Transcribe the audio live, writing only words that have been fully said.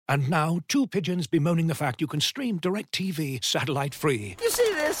And now, two pigeons bemoaning the fact you can stream DirecTV satellite-free. You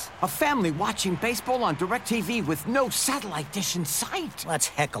see this? A family watching baseball on DirecTV with no satellite dish in sight. Let's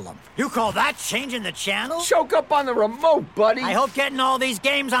heckle them. You call that changing the channel? Choke up on the remote, buddy. I hope getting all these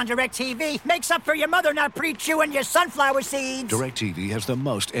games on DirecTV makes up for your mother not pre-chewing your sunflower seeds. DirecTV has the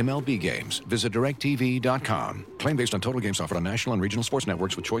most MLB games. Visit DirecTV.com. Claim based on total games offered on national and regional sports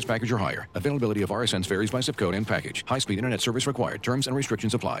networks with choice package or higher. Availability of RSNs varies by zip code and package. High-speed internet service required. Terms and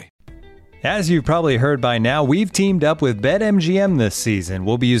restrictions apply. As you've probably heard by now, we've teamed up with BetMGM this season.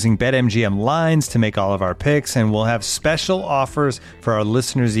 We'll be using BetMGM lines to make all of our picks, and we'll have special offers for our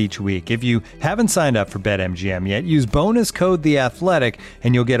listeners each week. If you haven't signed up for BetMGM yet, use bonus code THEATHLETIC,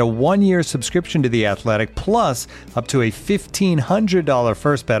 and you'll get a 1-year subscription to The Athletic, plus up to a $1,500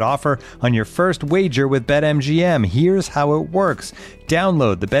 first bet offer on your first wager with BetMGM. Here's how it works.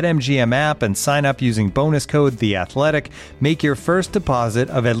 Download the BetMGM app and sign up using bonus code THEATHLETIC. Make your first deposit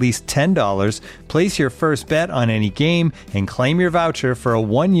of at least $10. Place your first bet on any game and claim your voucher for a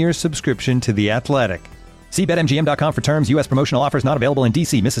 1-year subscription to The Athletic. See BetMGM.com for terms. U.S. promotional offers not available in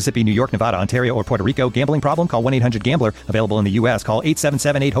D.C., Mississippi, New York, Nevada, Ontario, or Puerto Rico. Gambling problem? Call 1-800-GAMBLER. Available in the U.S. Call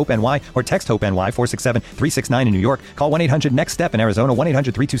 877-8-HOPE-NY or text HOPE-NY 467-369 in New York. Call 1-800-NEXT-STEP in Arizona.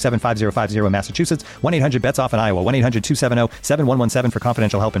 1-800-327-5050 in Massachusetts. 1-800-BETS-OFF in Iowa. 1-800-270-7117 for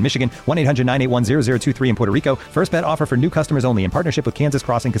confidential help in Michigan. 1-800-981-0023 in Puerto Rico. First bet offer for new customers only in partnership with Kansas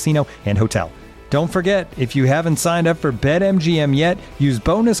Crossing Casino and Hotel. Don't forget, if you haven't signed up for BetMGM yet, use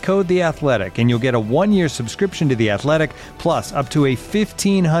bonus code THEATHLETIC, and you'll get a 1-year subscription to The Athletic, plus up to a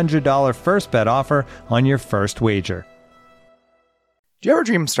 $1,500 first bet offer on your first wager. Do you ever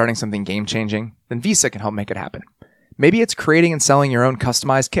dream of starting something game-changing? Then Visa can help make it happen. Maybe it's creating and selling your own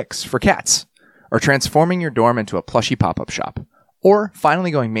customized kicks for cats, or transforming your dorm into a plushy pop-up shop, or finally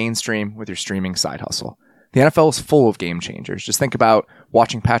going mainstream with your streaming side hustle. The NFL is full of game changers. Just think about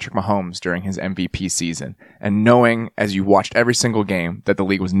watching Patrick Mahomes during his MVP season and knowing as you watched every single game that the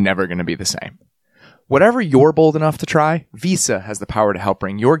league was never going to be the same. Whatever you're bold enough to try, Visa has the power to help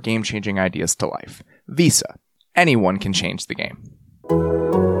bring your game-changing ideas to life. Visa. Anyone can change the game.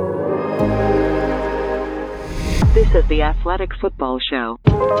 This is the Athletic Football Show.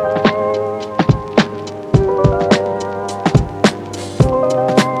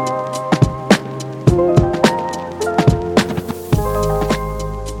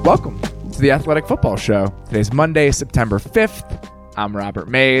 Welcome to the Athletic Football Show. Today's Monday, September 5th. I'm Robert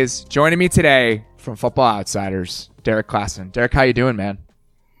Mays. Joining me today from Football Outsiders, Derrik Klassen. Derrik, how you doing, man?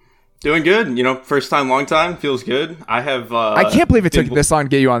 Doing good. You know, first time, long time. Feels good. I can't believe it took this long to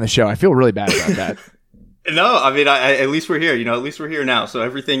get you on the show. I feel really bad about that. No, I mean, at least we're here. You know, at least we're here now. So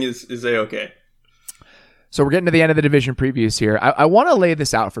everything is A-okay. So we're getting to the end of the division previews here. I want to lay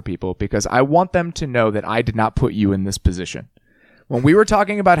this out for people because I want them to know that I did not put you in this position. When we were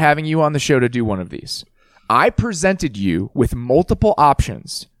talking about having you on the show to do one of these, I presented you with multiple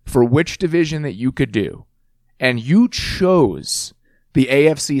options for which division that you could do, and you chose the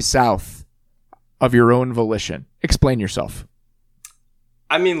AFC South of your own volition. Explain yourself.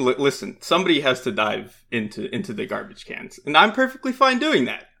 I mean, listen, somebody has to dive into the garbage cans, and I'm perfectly fine doing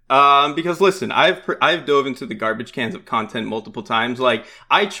that. Because listen, I've dove into the garbage cans of content multiple times. Like,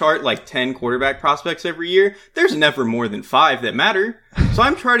 I chart like 10 quarterback prospects every year. There's never more than 5 that matter. So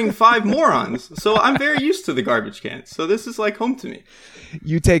I'm charting 5 morons. So I'm very used to the garbage cans. So this is like home to me.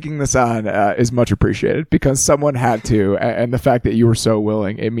 You taking this on is much appreciated because someone had to, and the fact that you were so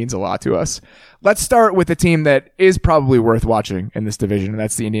willing, it means a lot to us. Let's start with the team that is probably worth watching in this division, and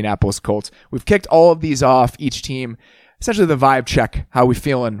that's the Indianapolis Colts. We've kicked all of these off, each team. Essentially the vibe check, how we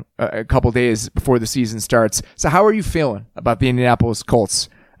feeling a couple days before the season starts. So how are you feeling about the Indianapolis Colts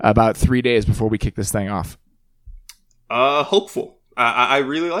about 3 days before we kick this thing off? Hopeful. I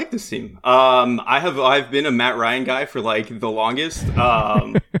really like this team. I've been a Matt Ryan guy for like the longest.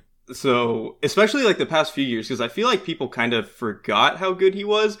 So especially like the past few years, because I feel like people kind of forgot how good he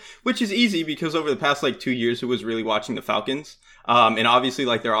was, which is easy because over the past like 2 years, who was really watching the Falcons? And obviously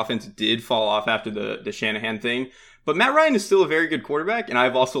like their offense did fall off after the Shanahan thing. But Matt Ryan is still a very good quarterback, and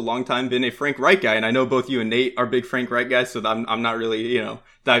I've also a long time been a Frank Reich guy, and I know both you and Nate are big Frank Reich guys, so I'm not really,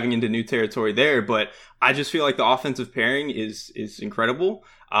 diving into new territory there, but I just feel like the offensive pairing is incredible.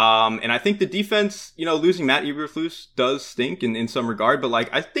 And I think the defense, losing Matt Eberflus does stink in some regard, but like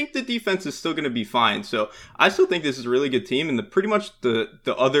I think the defense is still going to be fine. So I still think this is a really good team, and pretty much the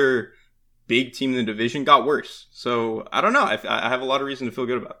other big team in the division got worse. So I don't know. I have a lot of reason to feel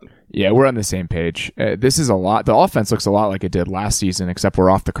good about them. Yeah, we're on the same page. This is a lot. The offense looks a lot like it did last season, except we're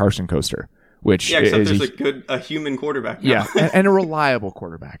off the Carson coaster. Except there's a human quarterback now. Yeah, and a reliable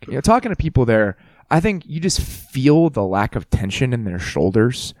quarterback. Talking to people there, I think you just feel the lack of tension in their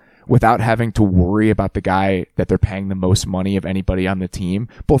shoulders. without having to worry about the guy that they're paying the most money of anybody on the team,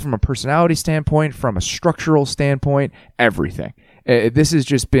 both from a personality standpoint, from a structural standpoint, everything. This has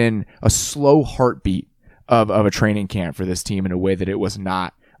just been a slow heartbeat of a training camp for this team in a way that it was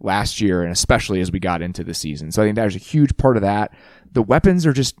not last year, and especially as we got into the season. So I think there's a huge part of that. The weapons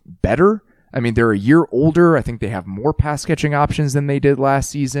are just better. I mean, they're a year older. I think they have more pass catching options than they did last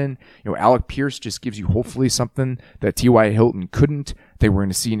season. Alec Pierce just gives you hopefully something that T.Y. Hilton couldn't. They were going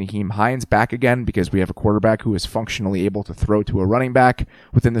to see Nyheim Hines back again because we have a quarterback who is functionally able to throw to a running back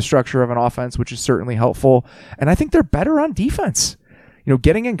within the structure of an offense, which is certainly helpful. And I think they're better on defense.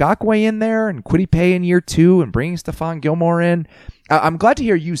 Getting Ngakoue in there and Kwity Paye in year 2 and bringing Stephon Gilmore in. I'm glad to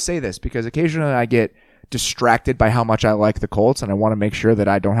hear you say this because occasionally I get distracted by how much I like the Colts, and I want to make sure that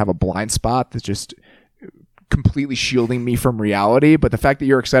I don't have a blind spot that's just completely shielding me from reality. But the fact that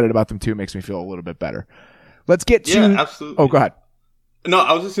you're excited about them too makes me feel a little bit better. Let's get to... Yeah, absolutely. Oh, go ahead. No,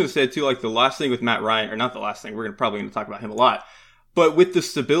 I was just going to say too, like the last thing with Matt Ryan, or not the last thing, we're probably going to talk about him a lot. But with the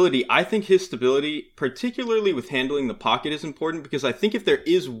stability, I think his stability, particularly with handling the pocket, is important because I think if there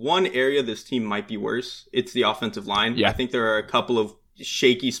is one area this team might be worse, it's the offensive line. Yeah. I think there are a couple of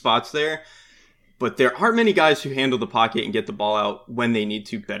shaky spots there. But there aren't many guys who handle the pocket and get the ball out when they need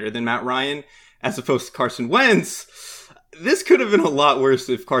to better than Matt Ryan, as opposed to Carson Wentz. This could have been a lot worse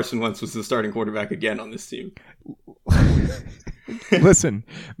if Carson Wentz was the starting quarterback again on this team. Listen,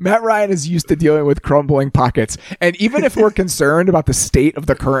 Matt Ryan is used to dealing with crumbling pockets. And even if we're concerned about the state of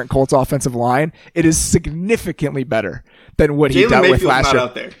the current Colts offensive line, it is significantly better than what he dealt with last year.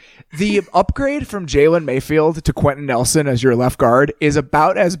 Out there. The upgrade from Jalen Mayfield to Quentin Nelson as your left guard is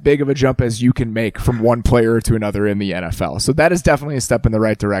about as big of a jump as you can make from one player to another in the NFL. So that is definitely a step in the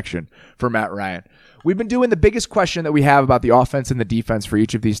right direction for Matt Ryan. We've been doing the biggest question that we have about the offense and the defense for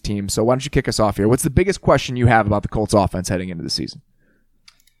each of these teams. So why don't you kick us off here? What's the biggest question you have about the Colts offense heading into the season?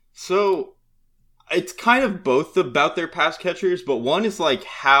 So it's kind of both about their pass catchers, but one is like,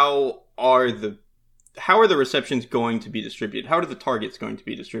 how are the receptions going to be distributed? How are the targets going to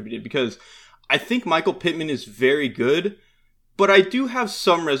be distributed? Because I think Michael Pittman is very good, but I do have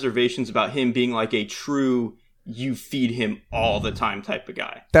some reservations about him being like a true you feed him all the time type of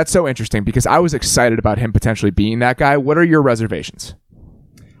guy. That's so interesting because I was excited about him potentially being that guy. What are your reservations?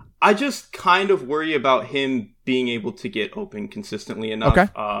 I just kind of worry about him being able to get open consistently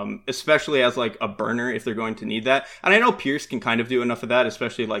enough, especially as like a burner if they're going to need that. And I know Pierce can kind of do enough of that,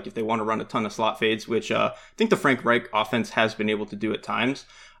 especially like if they want to run a ton of slot fades, which I think the Frank Reich offense has been able to do at times.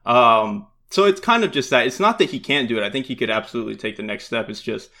 So it's kind of just that. It's not that he can't do it. I think he could absolutely take the next step. It's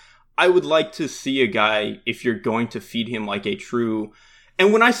just I would like to see a guy, if you're going to feed him like a true,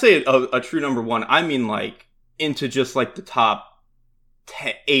 and when I say a true number one, I mean like into just like the top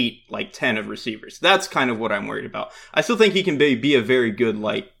 10 of receivers. That's kind of what I'm worried about. I still think he can be a very good,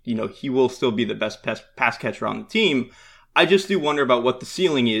 he will still be the best pass catcher on the team. I just do wonder about what the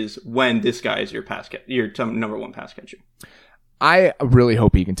ceiling is when this guy is your number one pass catcher. I really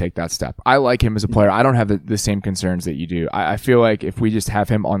hope he can take that step. I like him as a player. I don't have the same concerns that you do. I feel like if we just have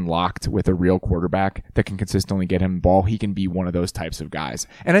him unlocked with a real quarterback that can consistently get him the ball, he can be one of those types of guys.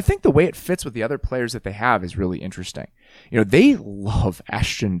 And I think the way it fits with the other players that they have is really interesting. They love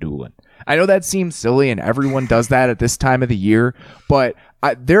Ashton Dulin. I know that seems silly and everyone does that at this time of the year, but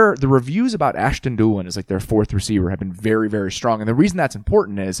the reviews about Ashton Dulin as like their fourth receiver have been very, very strong. And the reason that's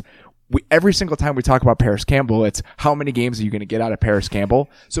important is every single time we talk about Paris Campbell, it's how many games are you going to get out of Paris Campbell?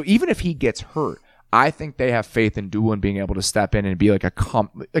 So even if he gets hurt, I think they have faith in Dulin being able to step in and be like an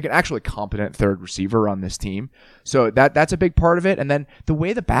actually competent third receiver on this team. So that's a big part of it. And then the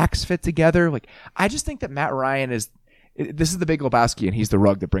way the backs fit together, I just think that Matt Ryan this is the Big Lebowski and he's the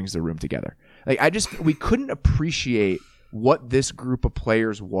rug that brings the room together. We couldn't appreciate what this group of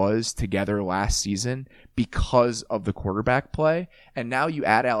players was together last season because of the quarterback play. And now you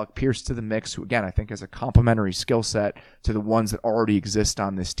add Alec Pierce to the mix, who again, I think has a complementary skill set to the ones that already exist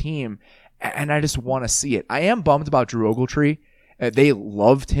on this team. And I just want to see it. I am bummed about Drew Ogletree. They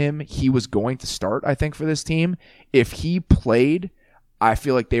loved him. He was going to start, I think, for this team. If he played, I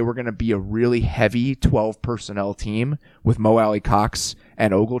feel like they were going to be a really heavy 12 personnel team with Mo Alley Cox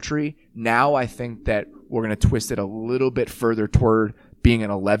and Ogletree. Now I think that we're going to twist it a little bit further toward being an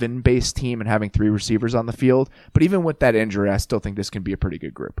 11-based team and having 3 receivers on the field. But even with that injury, I still think this can be a pretty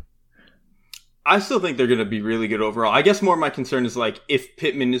good group. I still think they're going to be really good overall. I guess more my concern is if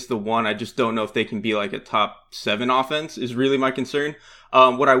Pittman is the one, I just don't know if they can be a top 7 offense is really my concern.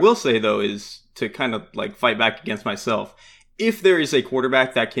 What I will say though is to kind of fight back against myself. If there is a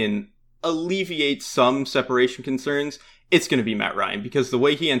quarterback that can alleviate some separation concerns, it's going to be Matt Ryan because the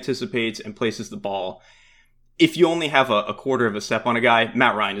way he anticipates and places the ball, if you only have a quarter of a step on a guy,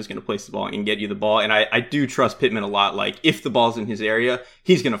 Matt Ryan is going to place the ball and get you the ball. And I do trust Pittman a lot. Like, if the ball's in his area,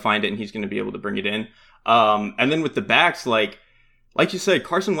 he's going to find it and he's going to be able to bring it in. And then with the backs, like you said,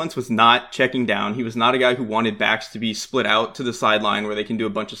 Carson Wentz was not checking down. He was not a guy who wanted backs to be split out to the sideline where they can do a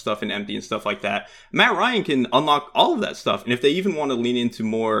bunch of stuff and empty and stuff like that. Matt Ryan can unlock all of that stuff. And if they even want to lean into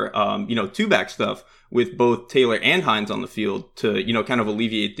more, two-back stuff with both Taylor and Hines on the field to, kind of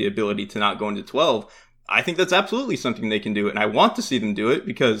alleviate the ability to not go into 12, I think that's absolutely something they can do. And I want to see them do it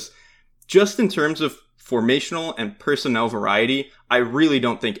because just in terms of formational and personnel variety, I really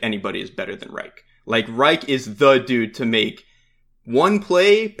don't think anybody is better than Reich. Like, Reich is the dude to make one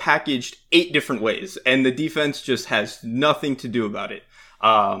play packaged 8 different ways, and the defense just has nothing to do about it.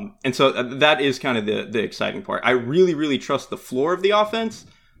 And so that is kind of the exciting part. I really, really trust the floor of the offense.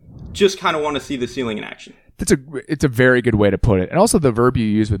 Just kind of want to see the ceiling in action. It's a very good way to put it. And also the verb you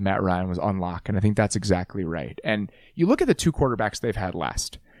used with Matt Ryan was unlock, and I think that's exactly right. And you look at the 2 quarterbacks they've had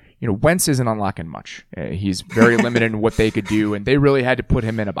last. Wentz isn't unlocking much. He's very limited in what they could do, and they really had to put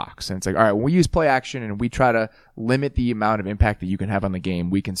him in a box. And it's like, all right, when we use play action and we try to limit the amount of impact that you can have on the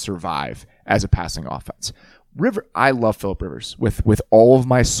game, we can survive as a passing offense. I love Phillip Rivers. With all of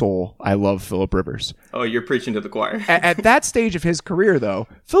my soul, I love Phillip Rivers. Oh, you're preaching to the choir. At that stage of his career, though,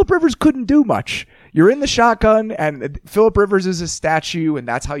 Phillip Rivers couldn't do much. You're in the shotgun, and Phillip Rivers is a statue, and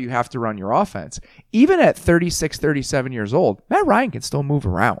that's how you have to run your offense. Even at 36, 37 years old, Matt Ryan can still move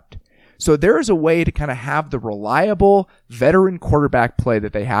around. So there is a way to kind of have the reliable veteran quarterback play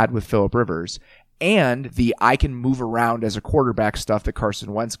that they had with Phillip Rivers and the I can move around as a quarterback stuff that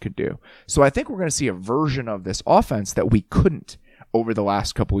Carson Wentz could do. So I think we're going to see a version of this offense that we couldn't over the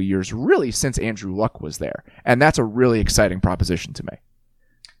last couple of years, really since Andrew Luck was there. And that's a really exciting proposition to me.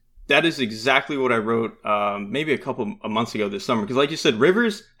 That is exactly what I wrote maybe a couple of months ago this summer. Because like you said,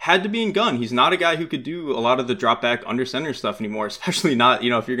 Rivers had to be in gun. He's not a guy who could do a lot of the drop back under center stuff anymore, especially not,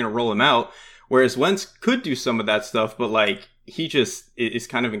 if you're going to roll him out. Whereas Wentz could do some of that stuff, but like he just is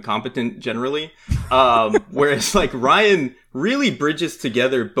kind of incompetent generally. Whereas like Ryan really bridges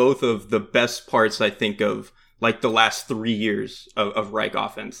together both of the best parts, I think, of like the last 3 years of Reich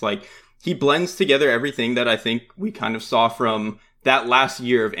offense. Like he blends together everything that I think we kind of saw from that last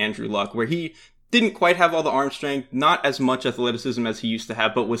year of Andrew Luck, where he didn't quite have all the arm strength, not as much athleticism as he used to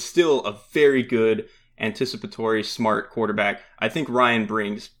have, but was still a very good, anticipatory, smart quarterback. I think Ryan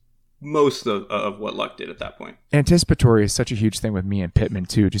brings most of what Luck did at that point. Anticipatory is such a huge thing with me and Pittman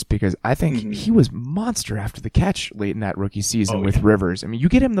too, just because I think he was monster after the catch late in that rookie season with Rivers. I mean, you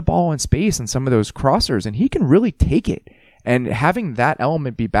get him the ball in space and some of those crossers, and he can really take it. And having that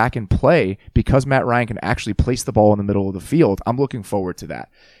element be back in play because Matt Ryan can actually place the ball in the middle of the field, I'm looking forward to that.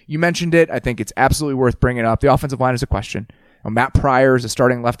 You mentioned it. I think it's absolutely worth bringing up. The offensive line is a question. Matt Pryor is a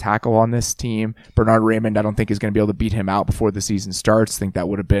starting left tackle on this team. Bernard Raymond, I don't think is going to be able to beat him out before the season starts. I think that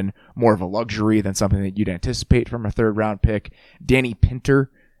would have been more of a luxury than something that you'd anticipate from a 3rd round pick. Danny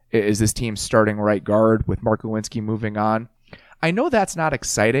Pinter is this team's starting right guard with Mark Lewinsky moving on. I know that's not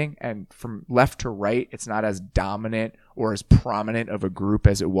exciting, and from left to right, it's not as dominant or as prominent of a group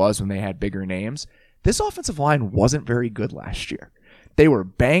as it was when they had bigger names. This offensive line wasn't very good last year. They were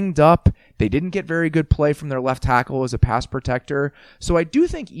banged up. They didn't get very good play from their left tackle as a pass protector. So I do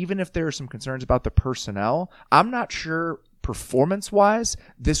think even if there are some concerns about the personnel, I'm not sure performance-wise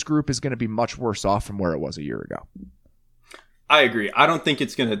this group is going to be much worse off from where it was a year ago. I agree. I don't think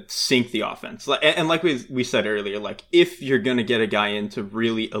it's going to sink the offense. And like we said earlier, like if you're going to get a guy in to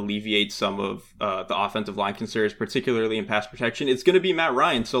really alleviate some of the offensive line concerns, particularly in pass protection, it's going to be Matt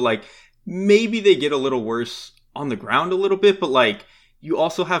Ryan. So like maybe they get a little worse on the ground a little bit, but like you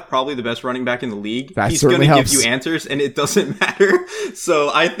also have probably the best running back in the league. He's going to give you answers, and it doesn't matter. So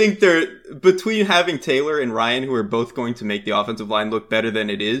I think between having Taylor and Ryan, who are both going to make the offensive line look better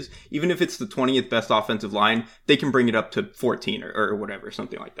than it is, even if it's the 20th best offensive line, they can bring it up to 14 or whatever,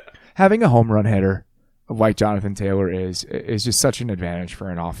 something like that. Having a home run hitter like Jonathan Taylor is just such an advantage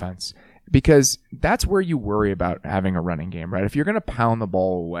for an offense, because that's where you worry about having a running game, right? If you're going to pound the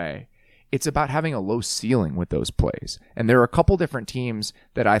ball away, it's about having a low ceiling with those plays. And there are a couple different teams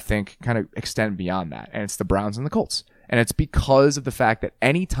that I think kind of extend beyond that. And it's the Browns and the Colts. And it's because of the fact that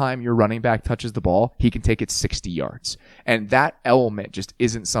anytime your running back touches the ball, he can take it 60 yards. And that element just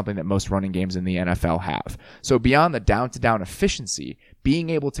isn't something that most running games in the NFL have. So beyond the down-to-down efficiency, being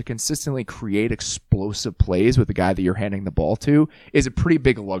able to consistently create explosive plays with the guy that you're handing the ball to is a pretty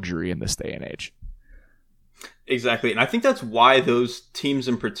big luxury in this day and age. Exactly. And I think that's why those teams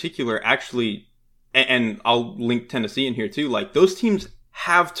in particular actually, and I'll link Tennessee in here too, like those teams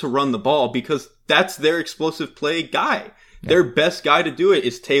have to run the ball because that's their explosive play guy. Yeah. Their best guy to do it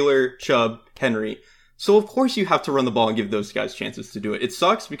is Taylor, Chubb, Henry. So of course you have to run the ball and give those guys chances to do it. It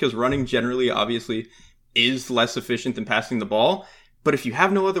sucks because running generally, obviously, is less efficient than passing the ball. But if you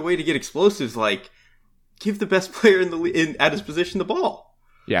have no other way to get explosives, like, give the best player at his position the ball.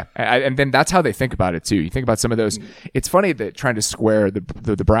 Yeah, and then that's how they think about it too. You think about some of those. It's funny that trying to square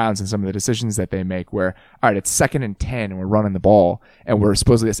the Browns and some of the decisions that they make where, all right, it's 2nd and 10 and we're running the ball and we're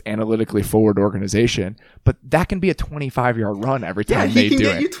supposedly this analytically forward organization, but that can be a 25-yard run every time they do it. Yeah, he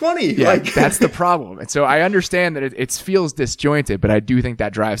can get you 20. Yeah, that's the problem. And so I understand that it feels disjointed, but I do think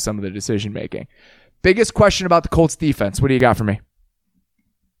that drives some of the decision making. Biggest question about the Colts defense. What do you got for me?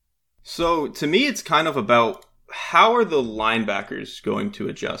 So to me, it's kind of about how are the linebackers going to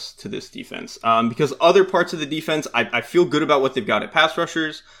adjust to this defense? Because other parts of the defense, I feel good about what they've got at pass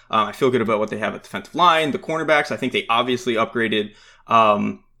rushers. I feel good about what they have at defensive line. The cornerbacks, I think they obviously upgraded.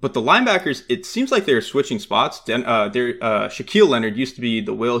 But the linebackers, it seems like they're switching spots. Shaquille Leonard used to be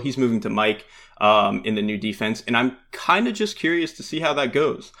the Will. He's moving to Mike in the new defense. And I'm kind of just curious to see how that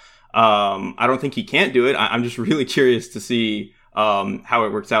goes. I don't think he can't do it. I'm just really curious to see how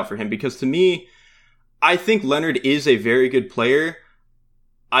it works out for him. Because to me, I think Leonard is a very good player.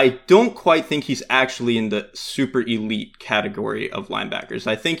 I don't quite think he's actually in the super elite category of linebackers.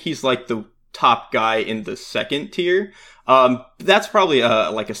 I think he's like the top guy in the second tier. That's probably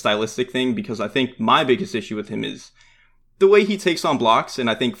like a stylistic thing because I think my biggest issue with him is the way he takes on blocks, and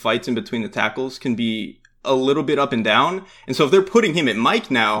I think fights in between the tackles can be a little bit up and down. And so if they're putting him at Mike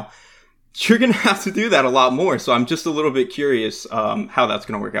now, you're going to have to do that a lot more. So I'm just a little bit curious how that's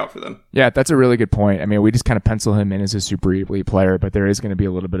going to work out for them. Yeah, that's a really good point. I mean, we just kind of pencil him in as a super elite player, but there is going to be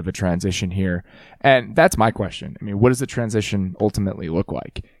a little bit of a transition here. And that's my question. I mean, what does the transition ultimately look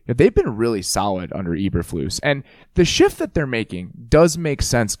like? They've been really solid under Eberflus. And the shift that they're making does make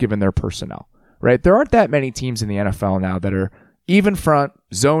sense given their personnel, right? There aren't that many teams in the NFL now that are even front,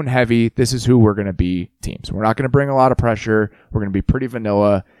 zone heavy. This is who we're going to be teams. We're not going to bring a lot of pressure. We're going to be pretty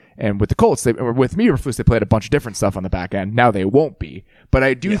vanilla. And with the Colts, with Eberflus, they played a bunch of different stuff on the back end. Now they won't be. But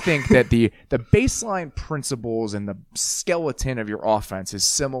I do think that the baseline principles and the skeleton of your offense is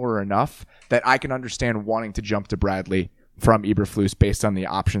similar enough that I can understand wanting to jump to Bradley from Eberflus based on the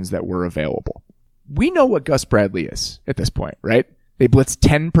options that were available. We know what Gus Bradley is at this point, right? They blitzed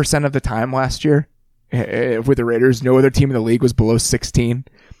 10% of the time last year with the Raiders. No other team in the league was below 16.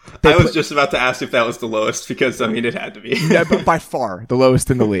 I was just about to ask if that was the lowest because, I mean, it had to be. Yeah, but by far the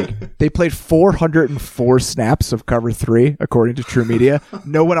lowest in the league. They played 404 snaps of cover 3, according to True Media.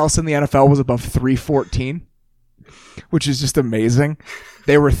 No one else in the NFL was above 314, which is just amazing.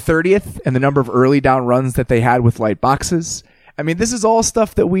 They were 30th in the number of early down runs that they had with light boxes. I mean, this is all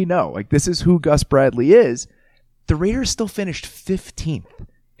stuff that we know. Like, this is who Gus Bradley is. The Raiders still finished 15th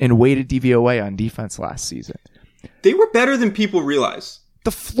in weighted DVOA on defense last season. They were better than people realize. The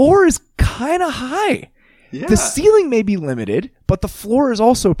floor is kind of high. Yeah. The ceiling may be limited, but the floor is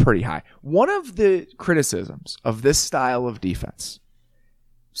also pretty high. One of the criticisms of this style of defense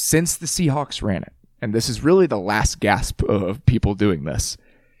since the Seahawks ran it, and this is really the last gasp of people doing this,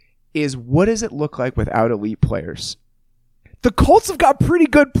 is what does it look like without elite players? The Colts have got pretty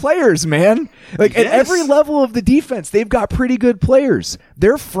good players, man. Like at every level of the defense, they've got pretty good players.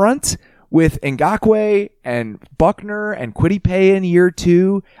 Their front with Ngakoue and Buckner and Kwity Paye in year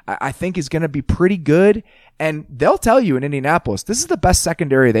 2, I think is going to be pretty good. And they'll tell you in Indianapolis, this is the best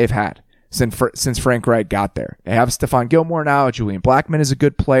secondary they've had since Frank Reich got there. They have Stephon Gilmore now. Julian Blackmon is a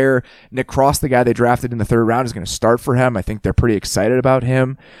good player. Nick Cross, the guy they drafted in the 3rd round, is going to start for him. I think they're pretty excited about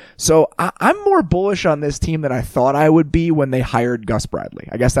him. So I'm more bullish on this team than I thought I would be when they hired Gus Bradley.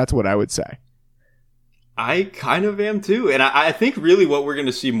 I guess that's what I would say. I kind of am too. And I think really what we're going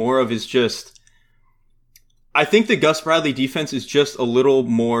to see more of is just, I think the Gus Bradley defense is just a little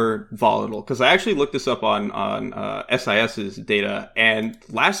more volatile. Because I actually looked this up on SIS's data. And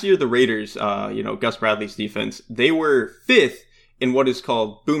last year, the Raiders, Gus Bradley's defense, they were 5th in what is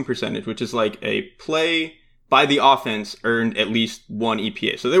called boom percentage, which is like a play by the offense earned at least 1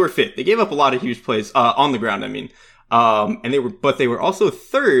 EPA. So they were 5th. They gave up a lot of huge plays on the ground, I mean. And they were also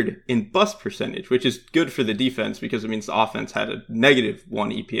 3rd in bust percentage, which is good for the defense because it means the offense had a negative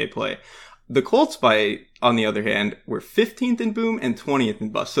 1 EPA play. The Colts, on the other hand, were 15th in boom and 20th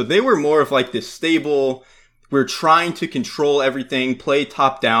in bust. So they were more of like this stable, we're trying to control everything, play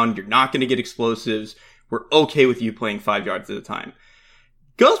top down, you're not going to get explosives, we're okay with you playing 5 yards at a time.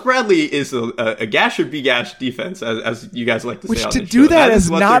 Gus Bradley is a gash or be gash defense, as you guys like to say on this show. To do that is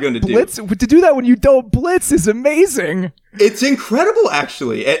not blitz. To do that when you don't blitz is amazing. It's incredible,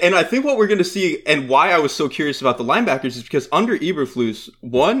 actually. And I think what we're going to see, and why I was so curious about the linebackers, is because under Eberflus,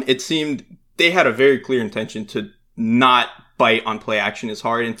 one, it seemed they had a very clear intention to not bite on play action is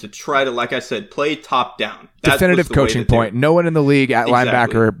hard, and to try to, like I said, play top down. Definitive coaching point. No one in the league at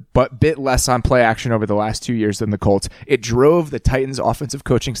linebacker, but bit less on play action over the last 2 years than the Colts. It drove the Titans offensive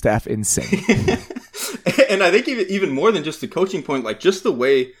coaching staff insane. And I think even more than just the coaching point, like just the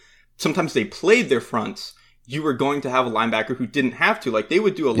way sometimes they played their fronts, you were going to have a linebacker who didn't have to. Like they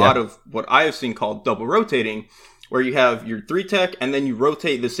would do a lot of what I have seen called double rotating, where you have your 3-tech and then you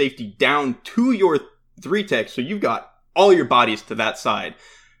rotate the safety down to your 3-tech. So you've got all your bodies to that side.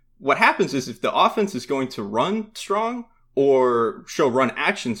 What happens is if the offense is going to run strong or show run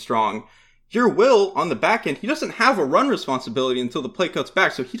action strong, your Will on the back end, he doesn't have a run responsibility until the play cuts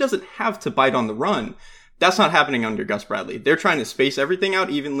back. So he doesn't have to bite on the run. That's not happening under Gus Bradley. They're trying to space everything out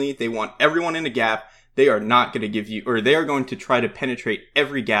evenly. They want everyone in a gap. They are not going to give you, or they are going to try to penetrate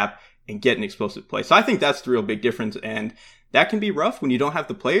every gap and get an explosive play. So I think that's the real big difference. And that can be rough when you don't have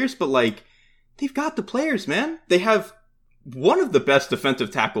the players, but like they've got the players, man. They have one of the best defensive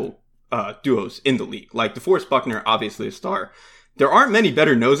tackle duos in the league. Like DeForest Buckner, obviously a star. There aren't many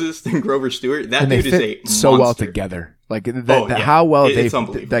better noses than Grover Stewart. That dude is a monster. So well together. Like how well they've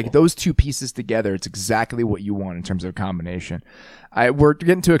like those two pieces together. It's exactly what you want in terms of a combination. We're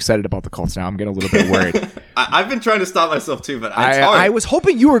getting too excited about the Colts now. I'm getting a little bit worried. I've been trying to stop myself too, but it's hard. I was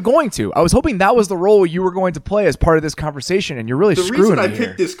hoping you were going to. I was hoping that was the role you were going to play as part of this conversation, and you're really screwing me here. The reason I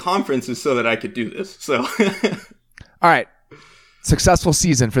picked this conference is so that I could do this. So, all right, successful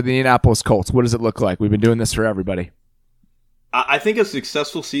season for the Indianapolis Colts. What does it look like? We've been doing this for everybody. I think a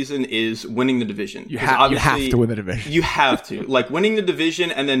successful season is winning the division. You have to win the division. You have to. Like winning the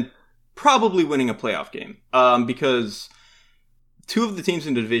division and then probably winning a playoff game. Because two of the teams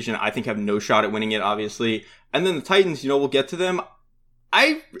in the division, I think, have no shot at winning it, obviously. And then the Titans, we'll get to them.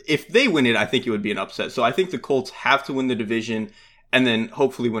 If they win it, I think it would be an upset. So I think the Colts have to win the division and then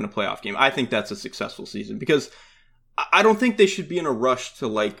hopefully win a playoff game. I think that's a successful season because I don't think they should be in a rush to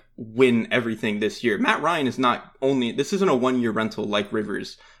like win everything this year. Matt Ryan is not only, this isn't a 1-year rental like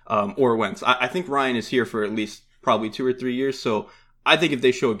Rivers or Wentz. I think Ryan is here for at least probably 2 or 3 years. So I think if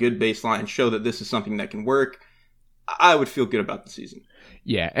they show a good baseline, show that this is something that can work, I would feel good about the season.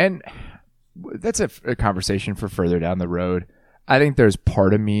 Yeah, and that's a conversation for further down the road. I think there's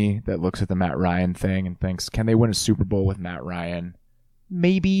part of me that looks at the Matt Ryan thing and thinks, can they win a Super Bowl with Matt Ryan?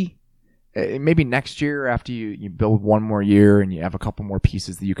 Maybe next year after you build one more year and you have a couple more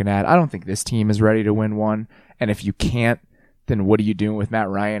pieces that you can add. I don't think this team is ready to win one. And if you can't, then what are you doing with Matt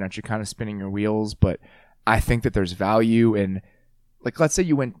Ryan? Aren't you kind of spinning your wheels? But I think that there's value in, like, let's say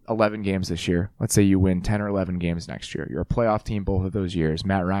you win 11 games this year. Let's say you win 10 or 11 games next year. You're a playoff team both of those years.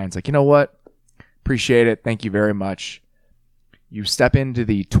 Matt Ryan's like, you know what? Appreciate it. Thank you very much. You step into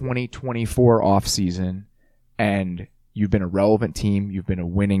the 2024 offseason and you've been a relevant team. You've been a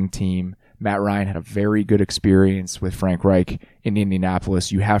winning team. Matt Ryan had a very good experience with Frank Reich in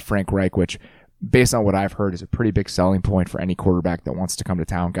Indianapolis. You have Frank Reich, which, based on what I've heard, is a pretty big selling point for any quarterback that wants to come to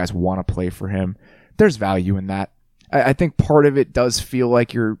town. Guys want to play for him. There's value in that. I think part of it does feel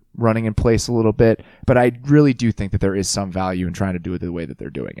like you're running in place a little bit, but I really do think that there is some value in trying to do it the way that they're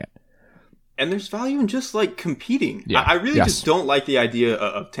doing it. And there's value in just like competing. Yeah. I really just don't like the idea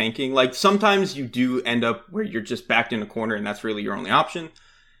of tanking. Like sometimes you do end up where you're just backed in a corner and that's really your only option.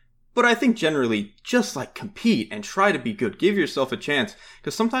 But I think generally just like compete and try to be good. Give yourself a chance.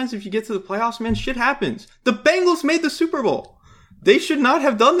 Because sometimes if you get to the playoffs, man, shit happens. The Bengals made the Super Bowl. They should not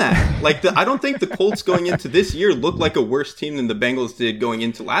have done that. Like I don't think the Colts going into this year look like a worse team than the Bengals did going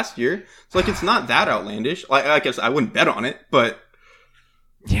into last year. It's like it's not that outlandish. Like I guess I wouldn't bet on it, but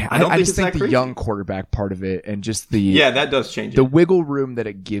yeah, I just think the young quarterback part of it and just that does change the wiggle room that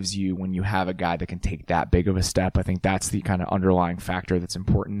it gives you when you have a guy that can take that big of a step. I think that's the kind of underlying factor that's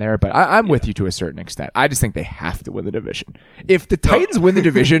important there. But I'm with you to a certain extent. I just think they have to win the division. If the Titans win the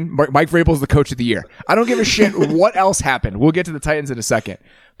division, Mike Vrabel's the coach of the year. I don't give a shit what else happened. We'll get to the Titans in a second.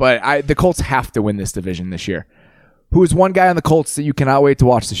 But the Colts have to win this division this year. Who is one guy on the Colts that you cannot wait to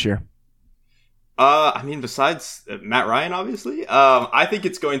watch this year? I mean, besides Matt Ryan, obviously, I think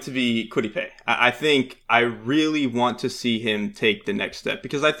it's going to be Kwity Paye. I think I really want to see him take the next step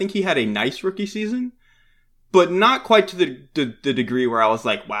because I think he had a nice rookie season, but not quite to the degree where I was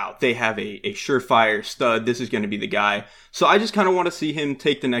like, wow, they have a surefire stud. This is going to be the guy. So I just kind of want to see him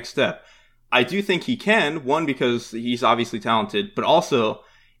take the next step. I do think he can, one, because he's obviously talented, but also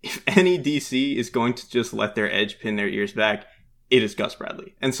if any DC is going to just let their edge pin their ears back, it is Gus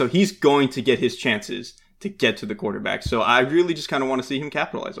Bradley. And so he's going to get his chances to get to the quarterback. So I really just kind of want to see him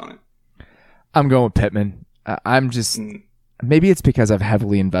capitalize on it. I'm going with Pittman. I'm just, maybe it's because I've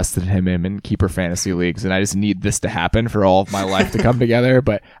heavily invested in him in keeper fantasy leagues, and I just need this to happen for all of my life to come together.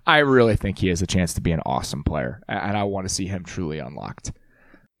 But I really think he has a chance to be an awesome player, and I want to see him truly unlocked.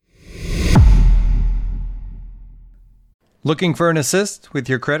 Looking for an assist with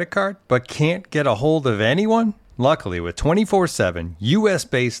your credit card, but can't get a hold of anyone? Luckily, with 24/7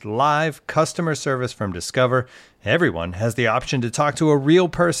 US-based live customer service from Discover, everyone has the option to talk to a real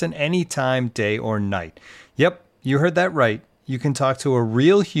person anytime, day or night. Yep, you heard that right. You can talk to a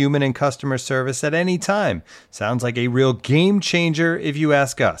real human in customer service at any time. Sounds like a real game changer if you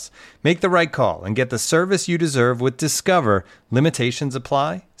ask us. Make the right call and get the service you deserve with Discover. Limitations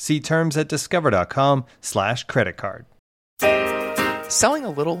apply. See terms at discover.com/creditcard. Selling a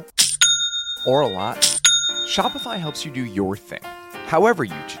little or a lot, Shopify helps you do your thing, however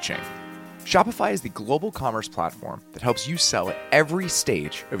you cha-ching. Shopify is the global commerce platform that helps you sell at every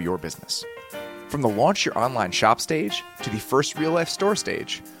stage of your business. From the launch your online shop stage, to the first real-life store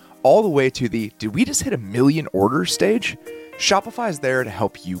stage, all the way to the did we just hit 1 million orders stage, Shopify is there to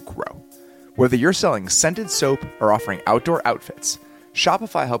help you grow. Whether you're selling scented soap or offering outdoor outfits,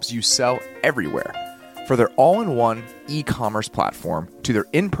 Shopify helps you sell everywhere. For their all-in-one e-commerce platform to their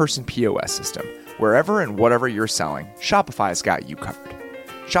in-person POS system, wherever and whatever you're selling, Shopify's got you covered.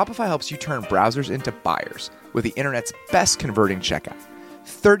 Shopify helps you turn browsers into buyers with the internet's best converting checkout.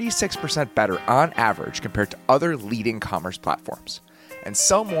 36% better on average compared to other leading commerce platforms. And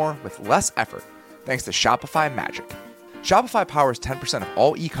sell more with less effort thanks to Shopify Magic. Shopify powers 10% of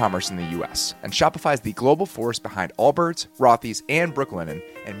all e-commerce in the US, and Shopify is the global force behind Allbirds, Rothy's, and Brooklinen,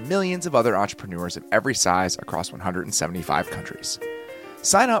 and millions of other entrepreneurs of every size across 175 countries.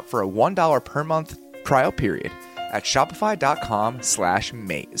 Sign up for a $1 per month trial period at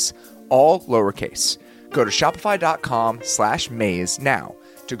shopify.com/maze, all lowercase. Go to shopify.com/maze now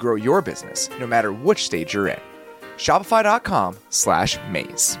to grow your business no matter which stage you're in.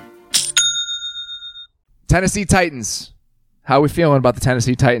 Shopify.com/maze. Tennessee Titans. How are we feeling about the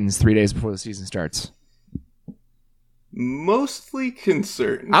Tennessee Titans 3 days before the season starts? Mostly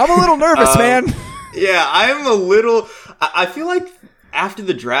concerned. I'm a little nervous, man. Yeah, I'm a little... I feel like after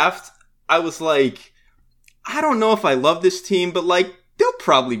the draft, I was like, I don't know if I love this team, but like, they'll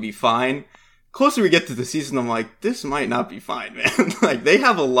probably be fine. Closer we get to the season, I'm like, this might not be fine, man. Like, they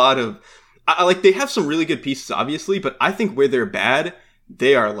have a lot of... they have some really good pieces, obviously, but I think where they're bad,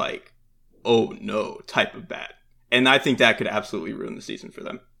 they are like, oh no type of bad. And I think that could absolutely ruin the season for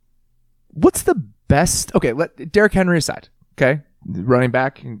them. What's the best... Okay, let Derrick Henry aside. Okay, running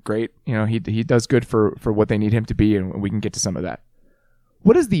back, great. You know, he does good for what they need him to be, and we can get to some of that.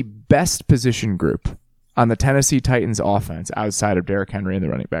 What is the best position group on the Tennessee Titans offense outside of Derrick Henry and the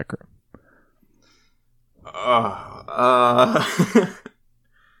running back room? I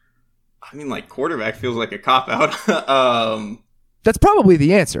mean, like, quarterback feels like a cop-out. That's probably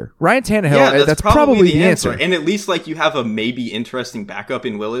the answer. Ryan Tannehill, yeah, that's probably the answer. And at least, like, you have a maybe interesting backup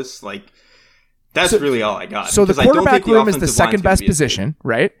in Willis. Like, that's really all I got. So the quarterback room is the second best position,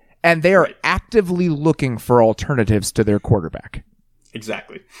 right? And they are actively looking for alternatives to their quarterback.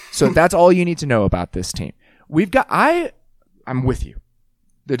 Exactly. So that's all you need to know about this team. I'm with you.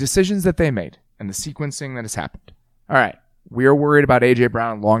 The decisions that they made and the sequencing that has happened. All right. We are worried about A.J.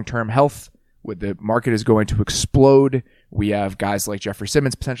 Brown long-term health. The market is going to explode. We have guys like Jeffrey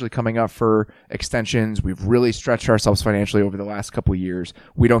Simmons potentially coming up for extensions. We've really stretched ourselves financially over the last couple of years.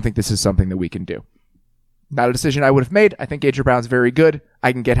 We don't think this is something that we can do. Not a decision I would have made. I think A.J. Brown's very good.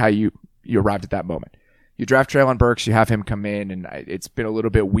 I can get how you arrived at that moment. You draft Treylon Burks, you have him come in, and it's been a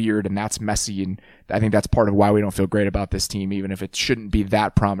little bit weird, and that's messy, and I think that's part of why we don't feel great about this team, even if it shouldn't be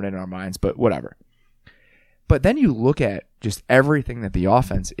that prominent in our minds, but whatever. But then you look at just everything that the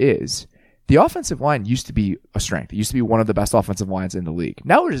offense is. The offensive line used to be a strength. It used to be one of the best offensive lines in the league.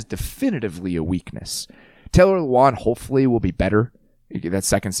 Now it is definitively a weakness. Taylor Lewan hopefully will be better. That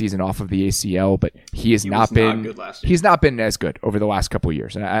second season off of the ACL, but he's not been as good over the last couple of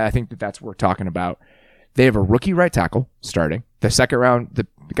years. And I think that's what we're talking about. They have a rookie right tackle starting. The second round, the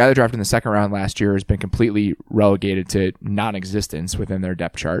guy they drafted in the second round last year has been completely relegated to non-existence within their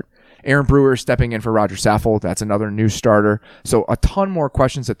depth chart. Aaron Brewer stepping in for Roger Saffold. That's another new starter. So a ton more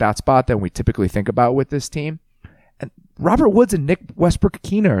questions at that spot than we typically think about with this team. And Robert Woods and Nick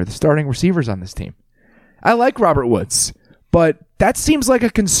Westbrook-Akina are the starting receivers on this team. I like Robert Woods, but that seems like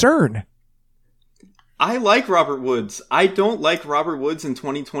a concern. I like Robert Woods. I don't like Robert Woods in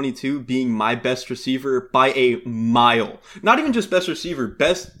 2022 being my best receiver by a mile. Not even just best receiver,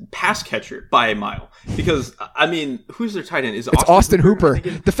 best pass catcher by a mile. Because, I mean, who's their tight end? It's Austin Hooper.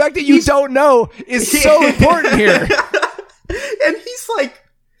 The fact that you don't know is so important here. And he's, like,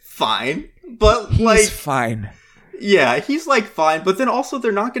 fine. But, he's fine. Yeah, he's like fine, but then also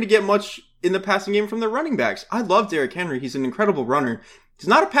they're not going to get much in the passing game from their running backs. I love Derrick Henry. He's an incredible runner. He's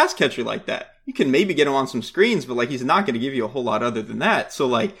not a pass catcher like that. You can maybe get him on some screens, but like he's not going to give you a whole lot other than that. So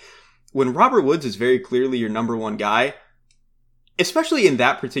like when Robert Woods is very clearly your number one guy, especially in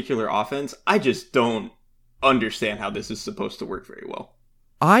that particular offense, I just don't understand how this is supposed to work very well.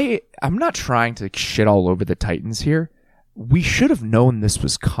 I'm not trying to shit all over the Titans here. We should have known this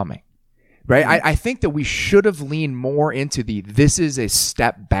was coming. Right? I think that we should have leaned more into this is a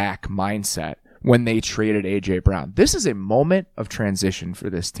step back mindset when they traded A.J. Brown. This is a moment of transition for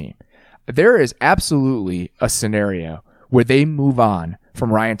this team. There is absolutely a scenario where they move on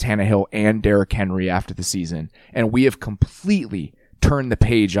from Ryan Tannehill and Derrick Henry after the season, and we have completely turned the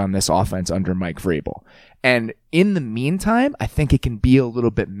page on this offense under Mike Vrabel. And in the meantime, I think it can be a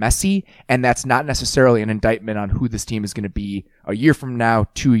little bit messy, and that's not necessarily an indictment on who this team is going to be a year from now,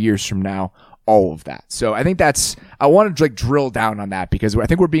 2 years from now, all of that. So I think I want to drill down on that because I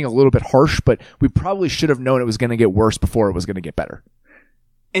think we're being a little bit harsh, but we probably should have known it was going to get worse before it was going to get better.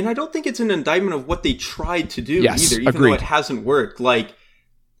 And I don't think it's an indictment of what they tried to do either, even agreed. though it hasn't worked. Like,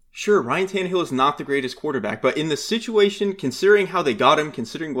 sure, Ryan Tannehill is not the greatest quarterback, but in the situation, considering how they got him,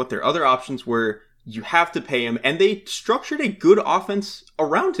 considering what their other options were, you have to pay him, and they structured a good offense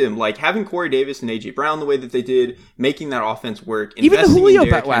around him, like having Corey Davis and A.J. Brown the way that they did, making that offense work. Even the Julio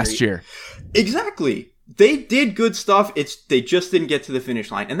bet last year. Exactly. They did good stuff. They just didn't get to the finish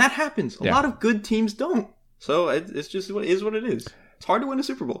line, and that happens. A lot of good teams don't. So it's just what it is. It's hard to win a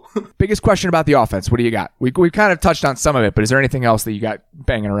Super Bowl. Biggest question about the offense. What do you got? We kind of touched on some of it, but is there anything else that you got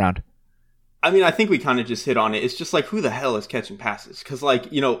banging around? I mean, I think we kind of just hit on it. It's just like, who the hell is catching passes? Because,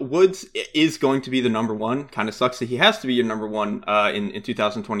 like, you know, Woods is going to be the number one. Kind of sucks that he has to be your number one in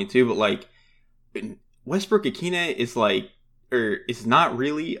 2022. But, like, Westbrook-Ikhine is not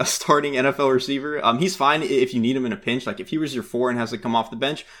really a starting NFL receiver. He's fine if you need him in a pinch. Like, if he was your 4 and has to come off the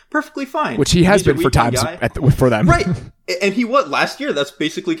bench, perfectly fine. Which he has been for times for them. Right. And he was last year. That's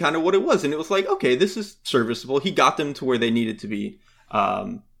basically kind of what it was. And it was like, okay, this is serviceable. He got them to where they needed to be.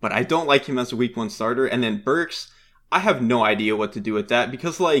 But I don't like him as a week 1 starter. And then Burks, I have no idea what to do with that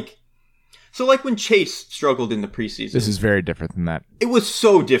because when Chase struggled in the preseason. This is very different than that. It was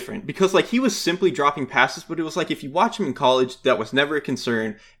so different because he was simply dropping passes, but it was like if you watch him in college, that was never a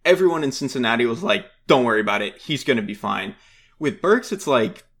concern. Everyone in Cincinnati was like, don't worry about it. He's going to be fine. With Burks, it's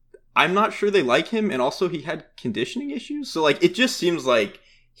like, I'm not sure they like him. And also he had conditioning issues. So it just seems like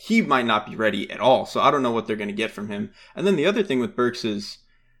he might not be ready at all. So I don't know what they're going to get from him. And then the other thing with Burks is,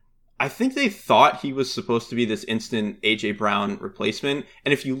 I think they thought he was supposed to be this instant A.J. Brown replacement.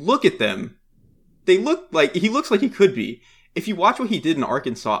 And if you look at them, he looks like he could be. If you watch what he did in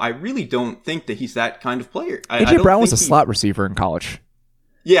Arkansas, I really don't think that he's that kind of player. A.J. Brown was a slot receiver in college.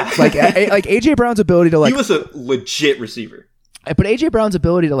 Yeah. like A.J. Brown's ability to he was a legit receiver. But A.J. Brown's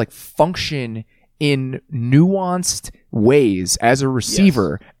ability to function in nuanced ways as a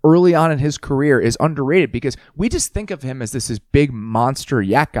receiver early on in his career is underrated because we just think of him as this big monster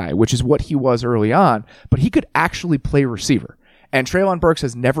yak guy, which is what he was early on, but he could actually play receiver. And Treylon Burks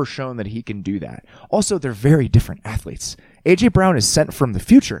has never shown that he can do that. Also, they're very different athletes. A.J. Brown is sent from the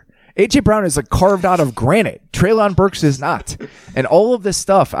future. A.J. Brown is carved out of granite. Treylon Burks is not. And all of this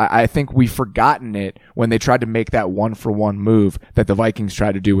stuff, I think we've forgotten it when they tried to make that 1-for-1 move that the Vikings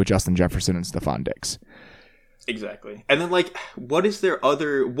tried to do with Justin Jefferson and Stephon Diggs. Exactly. And then, what is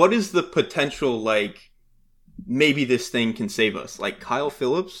the potential, maybe this thing can save us? Kyle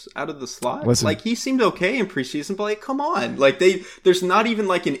Phillips out of the slot? Listen, he seemed okay in preseason, but come on. There's not even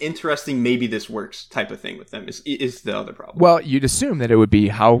an interesting maybe this works type of thing with them is the other problem. Well, you'd assume that it would be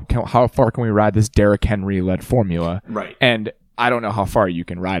how far can we ride this Derrick Henry-led formula? Right. And I don't know how far you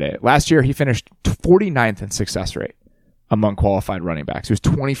can ride it. Last year, he finished 49th in success rate among qualified running backs. He was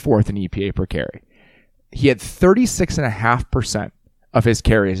 24th in EPA per carry. He had 36.5% of his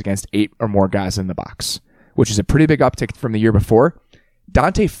carries against 8 or more guys in the box, which is a pretty big uptick from the year before.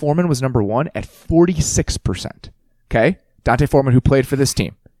 Dante Foreman was number 1 at 46%. Okay? Dante Foreman, who played for this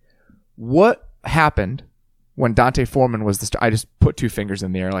team. What happened when Dante Foreman was I just put 2 fingers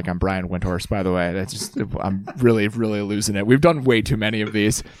in the air like I'm Brian Windhorst, by the way. I'm really, really losing it. We've done way too many of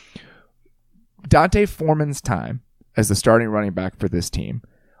these. Dante Foreman's time as the starting running back for this team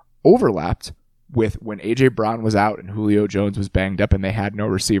overlapped with when A.J. Brown was out and Julio Jones was banged up and they had no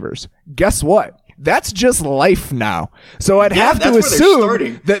receivers. Guess what? That's just life now. So I'd have to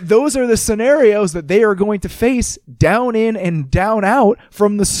assume that those are the scenarios that they are going to face down in and down out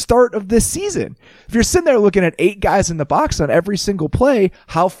from the start of this season. If you're sitting there looking at 8 guys in the box on every single play,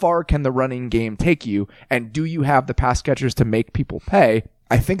 how far can the running game take you? And do you have the pass catchers to make people pay?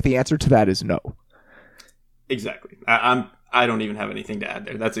 I think the answer to that is no. Exactly. I don't even have anything to add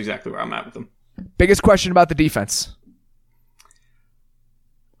there. That's exactly where I'm at with them. Biggest question about the defense.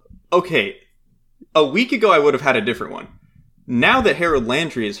 Okay. A week ago, I would have had a different one. Now that Harold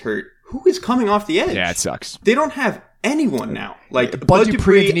Landry is hurt, who is coming off the edge? Yeah, it sucks. They don't have anyone now. Like Bud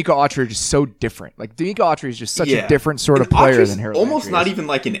Dupree and Danico Autry are just so different. Like Danico Autry is just such a different sort of player than Harold Landry. Almost not even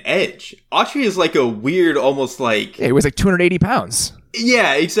like an edge. Autry is like a weird, almost like he was like 280 pounds.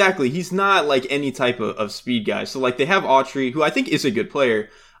 Yeah, exactly. He's not like any type of speed guy. So like they have Autry, who I think is a good player.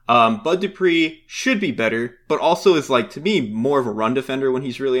 Bud Dupree should be better, but also is like to me more of a run defender when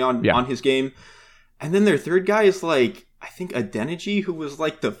he's really on his game. And then their third guy is like, I think Adeniji, who was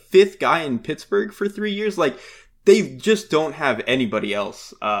like the fifth guy in Pittsburgh for 3 years. Like they just don't have anybody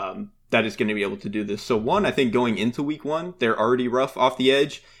else that is going to be able to do this. So one, I think going into week 1, they're already rough off the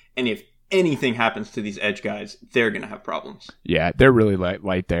edge. And if anything happens to these edge guys, they're going to have problems. Yeah, they're really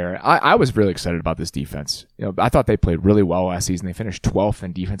light there. I was really excited about this defense. I thought they played really well last season. They finished 12th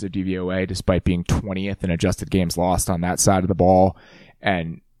in defensive DVOA despite being 20th in adjusted games lost on that side of the ball.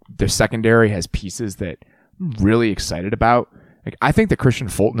 And their secondary has pieces that I'm really excited about. Like, I think that Christian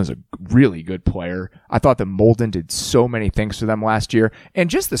Fulton is a really good player. I thought that Molden did so many things for them last year.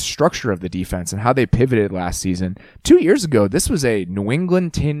 And just the structure of the defense and how they pivoted last season. 2 years ago, this was a New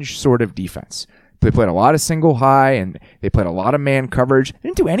England tinge sort of defense. They played a lot of single high and they played a lot of man coverage. They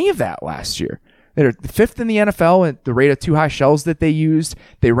didn't do any of that last year. They're 5th in the NFL at the rate of 2 high shells that they used.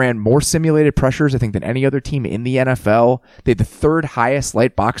 They ran more simulated pressures, I think, than any other team in the NFL. They had the 3rd highest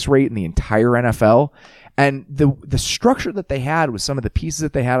light box rate in the entire NFL. And the structure that they had with some of the pieces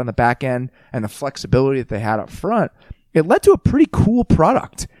that they had on the back end and the flexibility that they had up front, it led to a pretty cool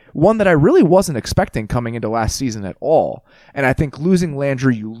product. One that I really wasn't expecting coming into last season at all. And I think losing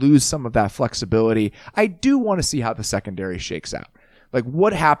Landry, you lose some of that flexibility. I do want to see how the secondary shakes out. Like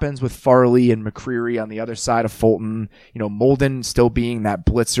what happens with Farley and McCreary on the other side of Fulton, Molden still being that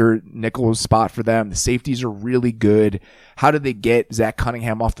blitzer nickel spot for them. The safeties are really good. How did they get Zach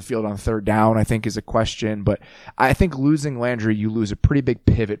Cunningham off the field on 3rd down, I think is a question. But I think losing Landry, you lose a pretty big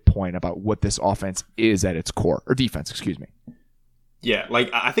pivot point about what this offense is at its core, or defense, excuse me. Yeah, like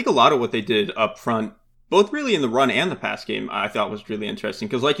I think a lot of what they did up front, both really in the run and the pass game, I thought was really interesting.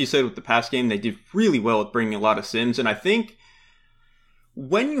 Because like you said, with the pass game, they did really well at bringing a lot of sims. And I think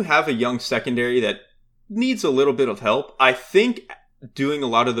when you have a young secondary that needs a little bit of help, I think doing a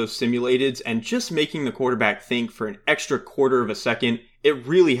lot of those simulateds and just making the quarterback think for an extra quarter of a second, it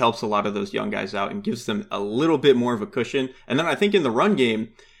really helps a lot of those young guys out and gives them a little bit more of a cushion. And then I think in the run game,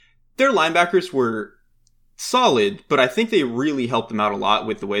 their linebackers were solid, but I think they really helped them out a lot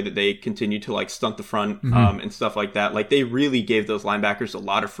with the way that they continued to like stunt the front and stuff like that. Like they really gave those linebackers a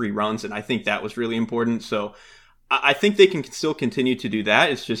lot of free runs, and I think that was really important. So I think they can still continue to do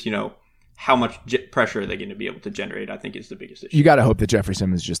that. It's just, how much pressure are they going to be able to generate, I think is the biggest issue. You got to hope that Jeffrey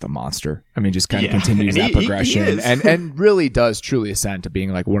Simmons is just a monster. I mean, just kind of continues that progression and really does truly ascend to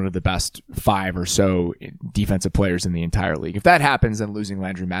being like one of the best 5 or so defensive players in the entire league. If that happens, then losing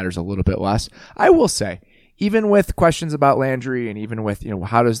Landry matters a little bit less. I will say, even with questions about Landry and even with,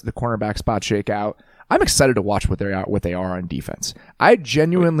 how does the cornerback spot shake out, I'm excited to watch what they are on defense. I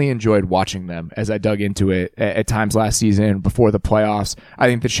genuinely enjoyed watching them as I dug into it at times last season before the playoffs. I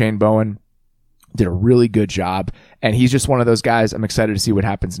think that Shane Bowen did a really good job, and he's just one of those guys I'm excited to see what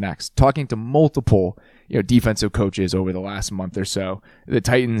happens next. Talking to multiple defensive coaches over the last month or so, the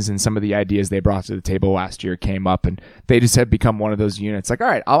Titans and some of the ideas they brought to the table last year came up, and they just have become one of those units. Like, all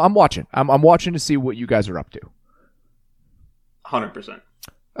right, I'm watching. I'm watching to see what you guys are up to. 100%.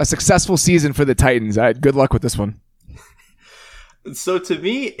 A successful season for the Titans. Good luck with this one. So to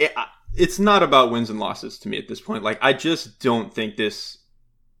me, it's not about wins and losses to me at this point. Like, I just don't think this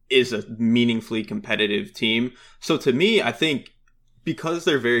is a meaningfully competitive team. So to me, I think because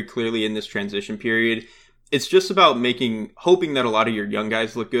they're very clearly in this transition period, it's just about hoping that a lot of your young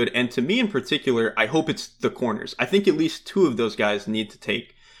guys look good. And to me in particular, I hope it's the corners. I think at least 2 of those guys need to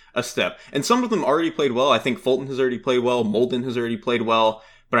take a step. And some of them already played well. I think Fulton has already played well. Molden has already played well.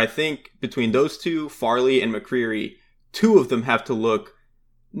 But I think between those 2, Farley and McCreary, 2 of them have to look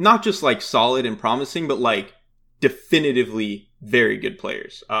not just like solid and promising, but like definitively very good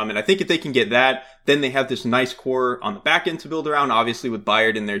players. And I think if they can get that, then they have this nice core on the back end to build around, obviously with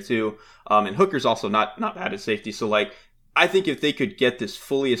Byard in there too. And Hooker's also not bad at safety. So like, I think if they could get this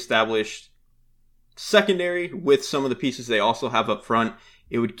fully established secondary with some of the pieces they also have up front,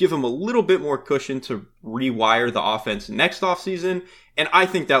 it would give them a little bit more cushion to rewire the offense next offseason. And I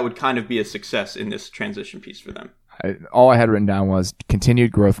think that would kind of be a success in this transition piece for them. All I had written down was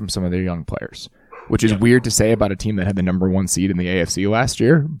continued growth from some of their young players, which is weird to say about a team that had the number 1 seed in the AFC last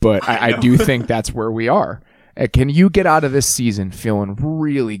year. But I do think that's where we are. Can you get out of this season feeling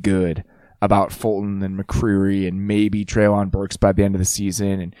really good about Fulton and McCreary and maybe Treylon Burks by the end of the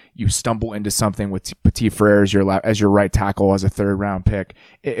season, and you stumble into something with Petit Frere as your right tackle as a 3rd-round pick?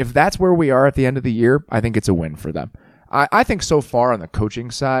 If that's where we are at the end of the year, I think it's a win for them. I think so far on the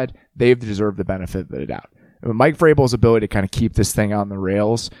coaching side, they've deserved the benefit of the doubt. Mike Vrabel's ability to kind of keep this thing on the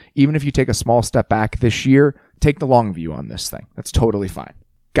rails, even if you take a small step back this year, take the long view on this thing. That's totally fine.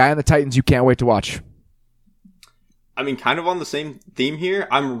 Guy on the Titans you can't wait to watch. I mean, kind of on the same theme here.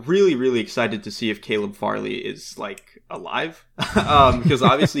 I'm really, really excited to see if Caleb Farley is like alive, because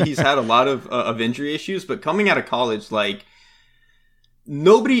obviously he's had a lot of injury issues. But coming out of college, like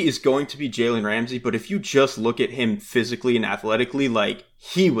nobody is going to be Jalen Ramsey. But if you just look at him physically and athletically, like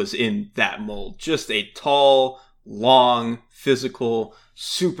he was in that mold. Just a tall, long, physical,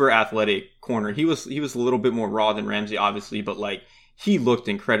 super athletic corner. He was a little bit more raw than Ramsey, obviously, but like he looked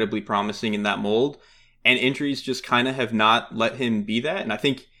incredibly promising in that mold. And injuries just kind of have not let him be that. And I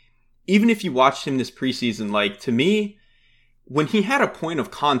think even if you watched him this preseason, like to me, when he had a point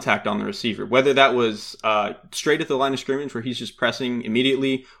of contact on the receiver, whether that was straight at the line of scrimmage where he's just pressing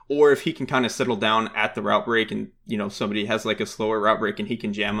immediately, or if he can kind of settle down at the route break and, you know, somebody has like a slower route break and he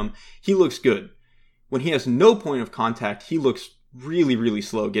can jam him, he looks good. When he has no point of contact, he looks really, really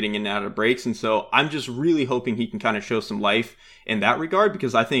slow getting in and out of breaks. And so I'm just really hoping he can kind of show some life in that regard,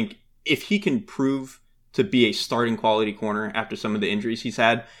 because I think if he can prove to be a starting quality corner after some of the injuries he's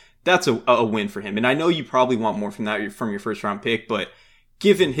had, that's a win for him. And I know you probably want more from that from your 1st-round pick, but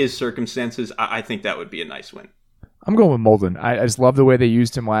given his circumstances, I think that would be a nice win. I'm going with Molden. I just love the way they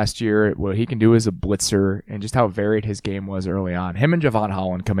used him last year, what he can do as a blitzer, and just how varied his game was early on. Him and Javon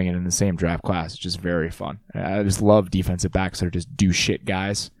Holland coming in the same draft class is just very fun. I just love defensive backs that are just do shit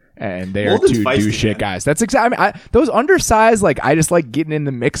guys. And they are two do shit guys. That's exactly. I mean, those undersized, like I just like getting in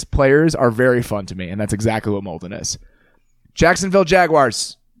the mix players are very fun to me, and that's exactly what Molden is. Jacksonville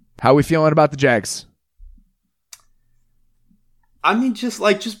Jaguars. How are we feeling about the Jags? I mean,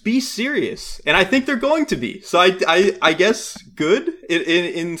 just be serious, and I think they're going to be. So I guess good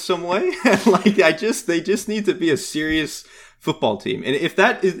in some way. Like they just need to be a serious football team, and if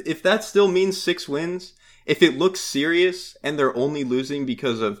that still means 6 wins. If it looks serious and they're only losing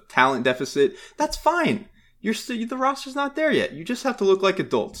because of talent deficit, that's fine. The roster's not there yet. You just have to look like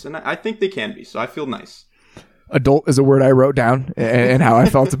adults, and I think they can be, so I feel nice. Adult is a word I wrote down and how I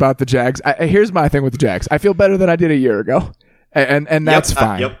felt about the Jags. Here's my thing with the Jags. I feel better than I did a year ago, and that's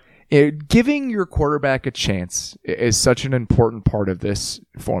fine. Giving your quarterback a chance is such an important part of this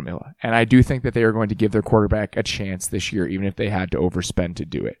formula, and I do think that they are going to give their quarterback a chance this year, even if they had to overspend to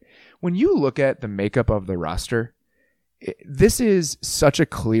do it. When you look at the makeup of the roster, this is such a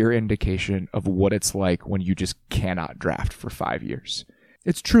clear indication of what it's like when you just cannot draft for 5 years.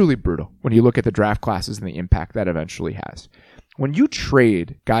 It's truly brutal when you look at the draft classes and the impact that eventually has. When you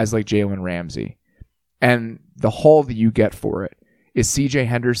trade guys like Jalen Ramsey and the haul that you get for it is CJ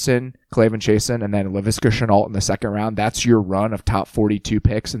Henderson, Clavin Chasen, and then Laviska Shenault in the 2nd round, that's your run of top 42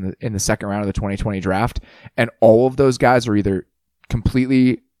 picks in the 2nd round of the 2020 draft. And all of those guys are either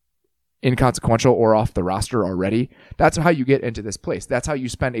completely inconsequential or off the roster already. That's how you get into this place. That's how you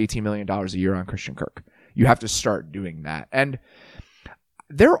spend $18 million a year on Christian Kirk. You have to start doing that. And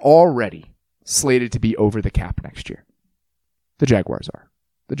they're already slated to be over the cap next year. The Jaguars are.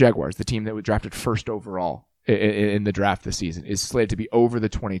 The Jaguars, the team that was drafted 1st overall in the draft this season, is slated to be over the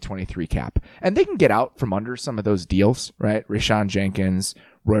 2023 cap. And they can get out from under some of those deals, right? Rashawn Jenkins,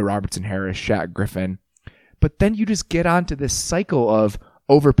 Roy Robertson Harris, Shaq Griffin. But then you just get onto this cycle of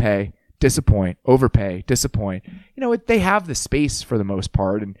overpay, disappoint, overpay, disappoint. You know, they have the space for the most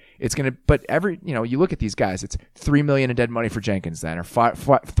part, and it's going to, but you look at these guys, it's $3 million in dead money for Jenkins then, or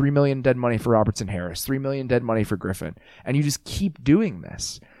 $3 million in dead money for Robertson Harris, $3 million dead money for Griffin. And you just keep doing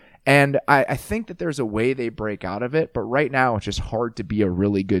this. And I think that there's a way they break out of it, but right now it's just hard to be a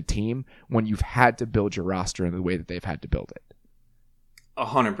really good team when you've had to build your roster in the way that they've had to build it.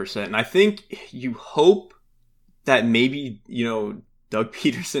 100%. And I think you hope that maybe, Doug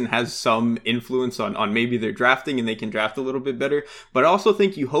Peterson has some influence on maybe their drafting and they can draft a little bit better. But I also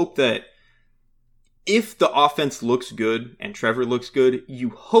think you hope that if the offense looks good and Trevor looks good, you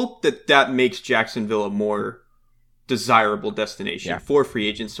hope that makes Jacksonville a more desirable destination for free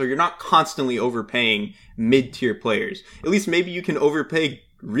agents. So you're not constantly overpaying mid-tier players. At least maybe you can overpay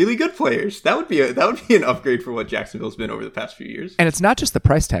really good players. That would be an upgrade for what Jacksonville's been over the past few years. And it's not just the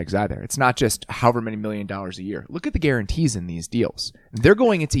price tags either. It's not just however many $1 million a year. Look at the guarantees in these deals. They're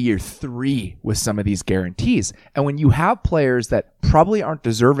going into year 3 with some of these guarantees. And when you have players that probably aren't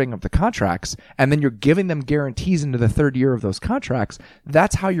deserving of the contracts, and then you're giving them guarantees into the 3rd year of those contracts,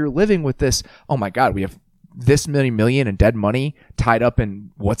 that's how you're living with this. Oh my God, we have this many million in dead money tied up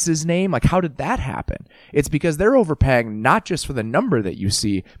in what's his name? Like, how did that happen? It's because they're overpaying not just for the number that you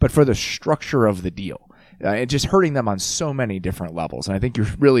see, but for the structure of the deal. And just hurting them on so many different levels. And I think you're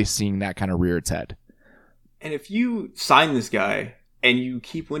really seeing that kind of rear its head. And if you sign this guy and you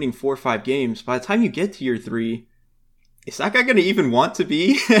keep winning 4 or 5 games, by the time you get to year 3, is that guy going to even want to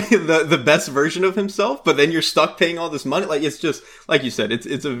be the best version of himself? But then you're stuck paying all this money. Like, it's just, like you said,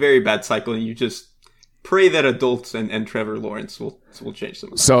 it's a very bad cycle. And you just pray that adults and Trevor Lawrence will change some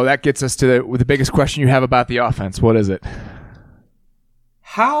of that. So that gets us to the biggest question you have about the offense. What is it?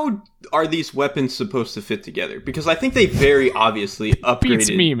 How are these weapons supposed to fit together? Because I think they very obviously upgraded. Beats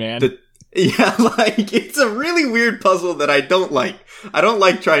me, man. Yeah, like, it's a really weird puzzle that I don't like. I don't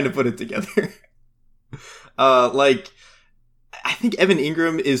like trying to put it together. I think Evan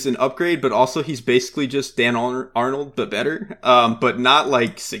Ingram is an upgrade, but also he's basically just Dan Arnold, but better. But not,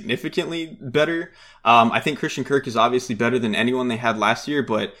 like, significantly better. I think Christian Kirk is obviously better than anyone they had last year,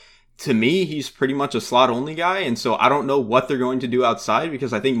 but to me, he's pretty much a slot-only guy, and so I don't know what they're going to do outside,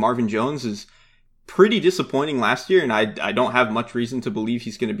 because I think Marvin Jones is pretty disappointing last year, and I don't have much reason to believe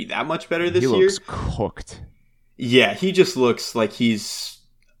he's going to be that much better this year. He looks cooked. Yeah, he just looks like he's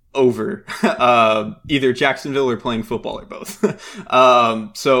over either Jacksonville or playing football or both.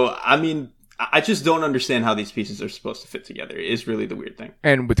 So, I mean, I just don't understand how these pieces are supposed to fit together. It is really the weird thing.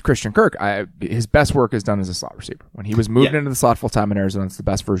 And with Christian Kirk, his best work is done as a slot receiver. When he was moved into the slot full-time in Arizona, it's the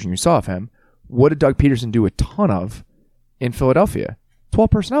best version you saw of him. What did Doug Peterson do a ton of in Philadelphia? 12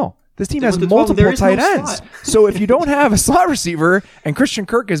 personnel. This team has multiple tight ends. So if you don't have a slot receiver and Christian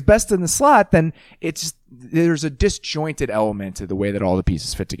Kirk is best in the slot, then there's a disjointed element to the way that all the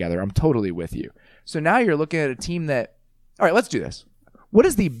pieces fit together. I'm totally with you. So now you're looking at a team that, all right, let's do this. What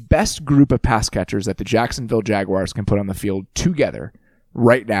is the best group of pass catchers that the Jacksonville Jaguars can put on the field together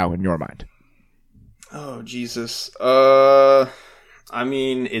right now in your mind? Oh, Jesus. I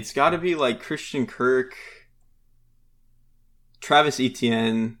mean, it's got to be like Christian Kirk, Travis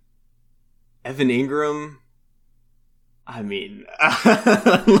Etienne, Evan Ingram. I mean,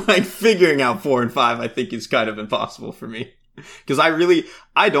 like, figuring out 4 and 5, I think is kind of impossible for me. Because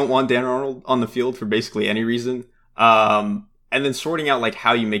I don't want Dan Arnold on the field for basically any reason. And then sorting out, like,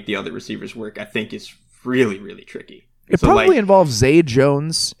 how you make the other receivers work, I think is really, really tricky. It probably involves Zay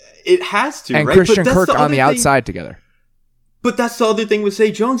Jones. It has to, and right? Christian Kirk on the outside together. But that's the other thing with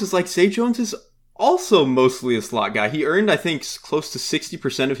Zay Jones, is like, Zay Jones is also mostly a slot guy. He earned, I think, close to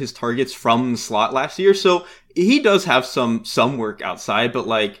 60% of his targets from the slot last year. So he does have some work outside, but,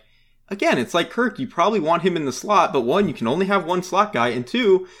 like, again, it's like Kirk. You probably want him in the slot, but 1, you can only have 1 slot guy, and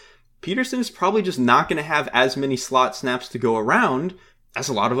 2, Peterson is probably just not going to have as many slot snaps to go around as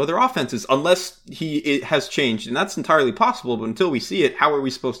a lot of other offenses, unless it has changed. And that's entirely possible, but until we see it, how are we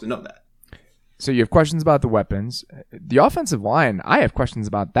supposed to know that? So you have questions about the weapons. The offensive line, I have questions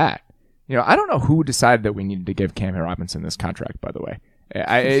about that. You know, I don't know who decided that we needed to give Cam Robinson this contract, by the way.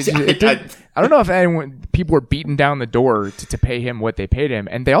 I don't know if people were beating down the door to pay him what they paid him.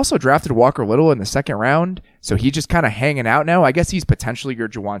 And they also drafted Walker Little in the 2nd round. So he's just kind of hanging out now. I guess he's potentially your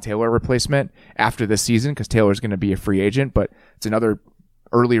Jawan Taylor replacement after this season, because Taylor's going to be a free agent, but it's another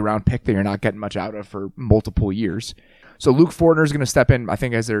early round pick that you're not getting much out of for multiple years. So Luke Fortner is going to step in, I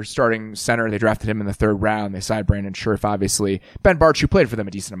think, as their starting center. They drafted him in the 3rd round. They signed Brandon Scherf, obviously. Ben Bartch, who played for them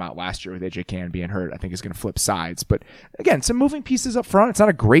a decent amount last year with AJ Cann being hurt, I think is going to flip sides. But again, some moving pieces up front. It's not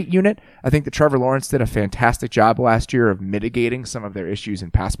a great unit. I think that Trevor Lawrence did a fantastic job last year of mitigating some of their issues in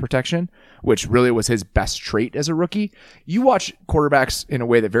pass protection, which really was his best trait as a rookie. You watch quarterbacks in a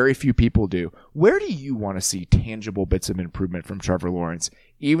way that very few people do. Where do you want to see tangible bits of improvement from Trevor Lawrence,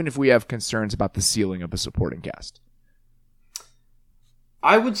 even if we have concerns about the ceiling of a supporting cast?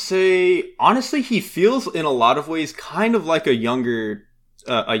 I would say, honestly, he feels in a lot of ways kind of like a young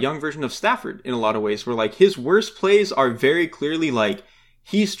version of Stafford in a lot of ways, where, like, his worst plays are very clearly like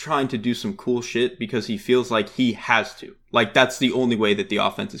he's trying to do some cool shit because he feels like he has to. Like, that's the only way that the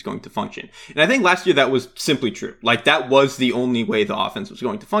offense is going to function. And I think last year that was simply true. Like, that was the only way the offense was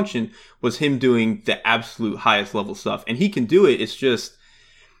going to function, was him doing the absolute highest level stuff. And he can do it. It's just,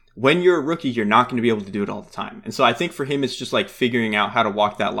 when you're a rookie, you're not going to be able to do it all the time. And so I think for him, it's just like figuring out how to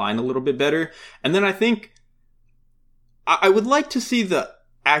walk that line a little bit better. And then I think I would like to see the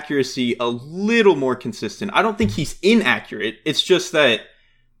accuracy a little more consistent. I don't think he's inaccurate. It's just that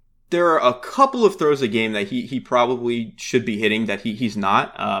there are a couple of throws a game that he probably should be hitting that he's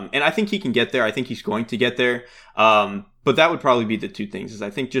not. And I think he can get there. I think he's going to get there. But that would probably be the 2 things, is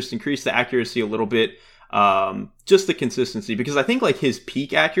I think just increase the accuracy a little bit. Just the consistency, because I think, like, his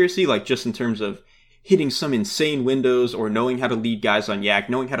peak accuracy, like, just in terms of hitting some insane windows or knowing how to lead guys on yak,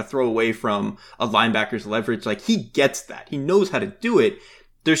 knowing how to throw away from a linebacker's leverage. Like, he gets that. He knows how to do it.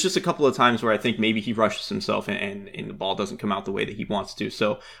 There's just a couple of times where I think maybe he rushes himself and the ball doesn't come out the way that he wants to.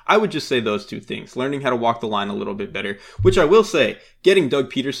 So I would just say those two things. Learning how to walk the line a little bit better, which I will say, getting Doug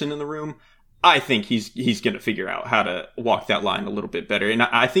Peterson in the room, I think he's going to figure out how to walk that line a little bit better. And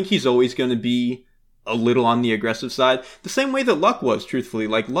I think he's always going to be a little on the aggressive side. The same way that Luck was, truthfully.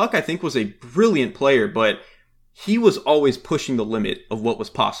 Like, Luck, I think, was a brilliant player, but he was always pushing the limit of what was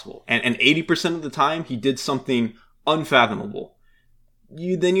possible. And 80% of the time, he did something unfathomable.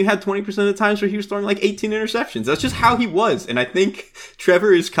 Then you had 20% of the times where he was throwing like 18 interceptions. That's just how he was. And I think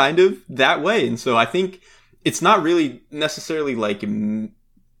Trevor is kind of that way. And so I think it's not really necessarily like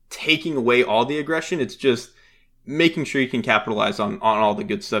taking away all the aggression. It's just making sure you can capitalize on all the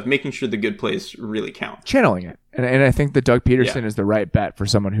good stuff, making sure the good plays really count. Channeling it. And I think that Doug Peterson is the right bet for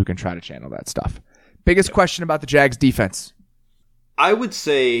someone who can try to channel that stuff. Biggest question about the Jags defense? I would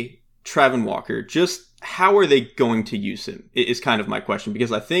say Travon Walker. Just how are they going to use him is kind of my question,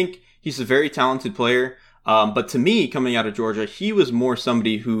 because I think he's a very talented player. But to me, coming out of Georgia, he was more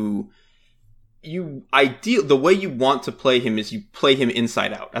somebody who the way you want to play him is you play him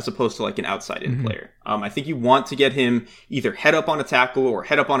inside out as opposed to like an outside in player. I think you want to get him either head up on a tackle or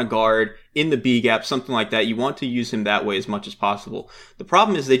head up on a guard in the B gap, something like that. You want to use him that way as much as possible. The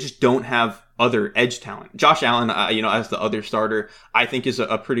problem is they just don't have other edge talent. Josh Allen, as the other starter, I think is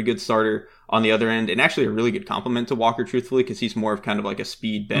a pretty good starter on the other end, and actually a really good compliment to Walker, truthfully, because he's more of kind of like a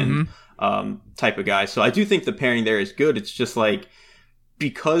speed bend type of guy. So I do think the pairing there is good. It's just like,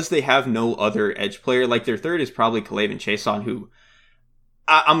 because they have no other edge player, like their third is probably K'Lavon Chaisson, who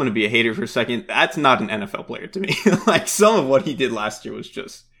I'm going to be a hater for a second. That's not an NFL player to me. Like, some of what he did last year was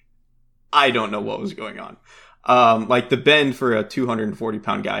just, I don't know what was going on. Like, the bend for a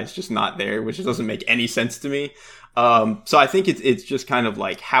 240-pound guy is just not there, which doesn't make any sense to me. So I think it's just kind of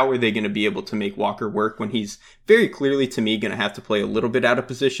like, how are they going to be able to make Walker work when he's very clearly, to me, going to have to play a little bit out of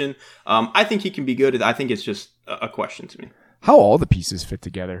position? I think he can be good. I think it's just a question to me. How all the pieces fit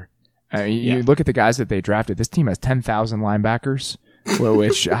together. You look at the guys that they drafted. This team has 10,000 linebackers,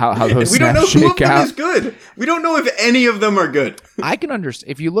 which how those we don't know snaps who of shake them out. is good. We don't know if any of them are good. I can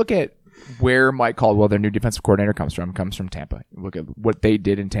understand. If you look at where Mike Caldwell, their new defensive coordinator, comes from Tampa. Look at what they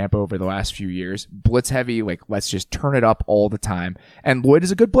did in Tampa over the last few years. Blitz heavy, like, let's just turn it up all the time. And Lloyd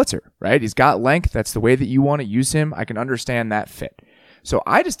is a good blitzer, right? He's got length. That's the way that you want to use him. I can understand that fit. So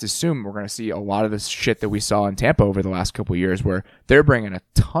I just assume we're going to see a lot of this shit that we saw in Tampa over the last couple of years, where they're bringing a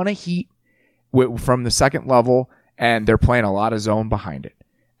ton of heat from the second level, and they're playing a lot of zone behind it.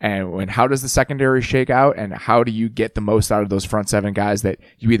 And how does the secondary shake out, and how do you get the most out of those front seven guys that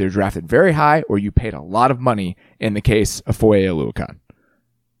you either drafted very high or you paid a lot of money in the case of Foye Oluokun?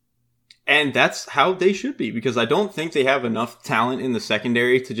 And that's how they should be, because I don't think they have enough talent in the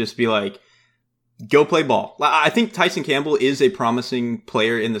secondary to just be like, go play ball. I think Tyson Campbell is a promising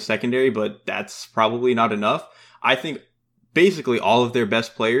player in the secondary, but that's probably not enough. I think basically all of their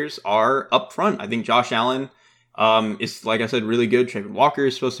best players are up front. I think Josh Allen is, like I said, really good. Travon Walker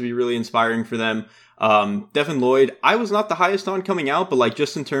is supposed to be really inspiring for them. Devin Lloyd, I was not the highest on coming out, but like,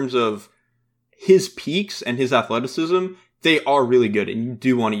 just in terms of his peaks and his athleticism, they are really good, and you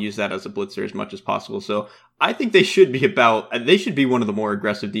do want to use that as a blitzer as much as possible. So I think they should be one of the more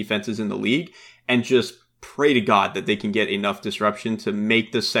aggressive defenses in the league, and just pray to God that they can get enough disruption to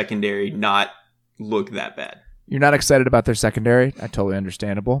make the secondary not look that bad. You're not excited about their secondary? Totally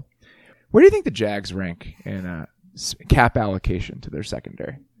understandable. Where do you think the Jags rank in cap allocation to their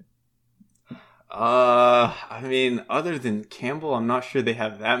secondary? I mean, other than Campbell, I'm not sure they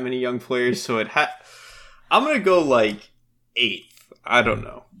have that many young players, so I'm going to go like 8th. I don't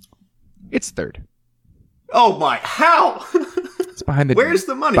know. It's 3rd. Oh my, how? It's behind the, where's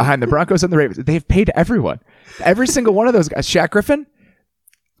the money? Behind the Broncos and the Ravens. They've paid everyone. Every single one of those guys. Shaq Griffin,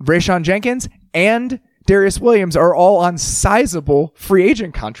 Rayshon Jenkins, and Darius Williams are all on sizable free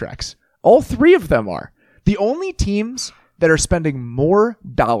agent contracts. All 3 of them are. The only teams that are spending more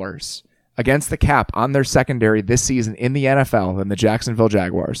dollars against the cap on their secondary this season in the NFL than the Jacksonville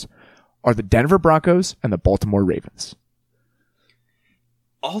Jaguars are the Denver Broncos and the Baltimore Ravens.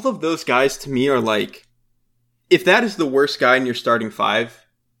 All of those guys to me are like, if that is the worst guy in your starting 5,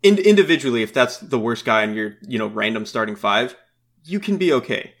 individually, if that's the worst guy in your, random starting 5, you can be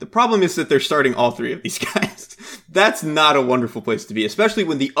okay. The problem is that they're starting all 3 of these guys. That's not a wonderful place to be, especially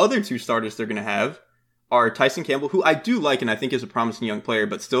when the other 2 starters they're going to have are Tyson Campbell, who I do like and I think is a promising young player,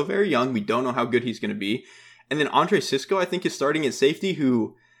 but still very young. We don't know how good he's going to be. And then Andre Sisco, I think, is starting at safety,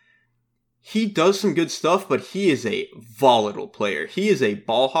 who he does some good stuff, but he is a volatile player. He is a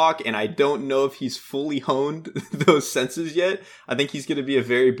ball hawk, and I don't know if he's fully honed those senses yet. I think he's going to be a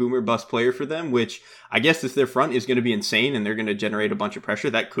very boomer bust player for them, which I guess if their front is going to be insane and they're going to generate a bunch of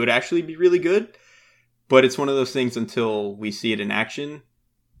pressure, that could actually be really good. But it's one of those things until we see it in action.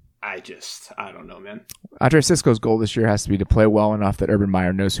 I don't know, man. Andre Sisco's goal this year has to be to play well enough that Urban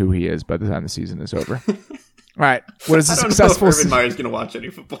Meyer knows who he is by the time the season is over. All right. What is a successful... I don't know if Urban Meyer's going to watch any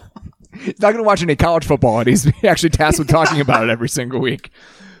football. He's not going to watch any college football, and he's actually tasked with talking about it every single week.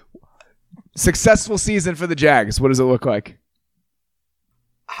 Successful season for the Jags. What does it look like?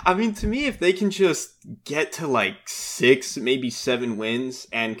 I mean, to me, if they can just get to like 6, maybe 7 wins,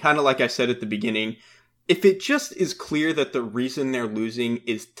 and kind of like I said at the beginning, if it just is clear that the reason they're losing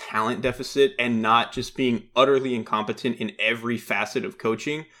is talent deficit and not just being utterly incompetent in every facet of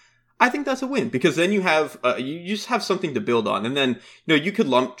coaching, I think that's a win, because then you have you just have something to build on. And then, you could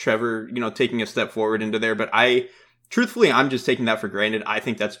lump Trevor, taking a step forward into there, but truthfully, I'm just taking that for granted. I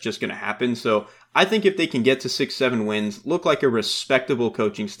think that's just going to happen. So I think if they can get to 6-7 wins, look like a respectable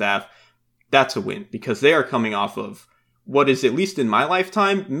coaching staff, that's a win, because they are coming off of what is, at least in my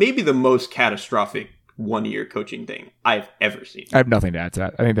lifetime, maybe the most catastrophic one-year coaching thing I've ever seen. I have nothing to add to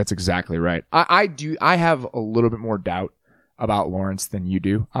that. I think that's exactly right. I have a little bit more doubt about Lawrence than you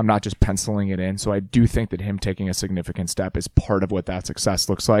do. I'm not just penciling it in. So I do think that him taking a significant step is part of what that success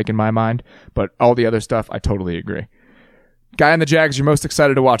looks like in my mind. But all the other stuff, I totally agree. Guy on the Jags you're most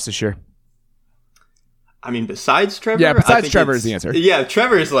excited to watch this year? I mean, besides Trevor? Yeah, besides Trevor is the answer. Yeah,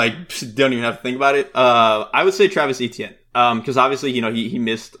 Trevor is like, don't even have to think about it. I would say Travis Etienne. Because obviously, he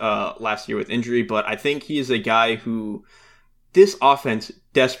missed last year with injury, but I think he is a guy who this offense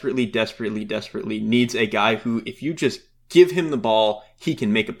desperately needs a guy who, if you just give him the ball, he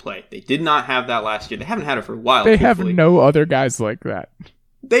can make a play. They did not have that last year. They haven't had it for a while. They have no other guys like that.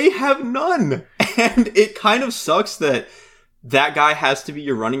 They have none. And it kind of sucks that guy has to be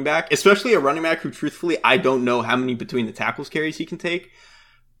your running back, especially a running back who, truthfully, I don't know how many between the tackles carries he can take.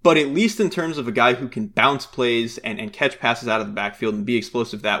 But at least in terms of a guy who can bounce plays and catch passes out of the backfield and be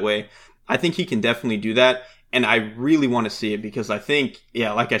explosive that way, I think he can definitely do that. And I really want to see it because I think,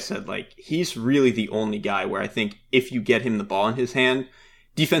 yeah, like I said, like he's really the only guy where I think if you get him the ball in his hand,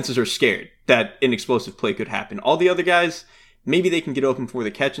 defenses are scared that an explosive play could happen. All the other guys, maybe they can get open for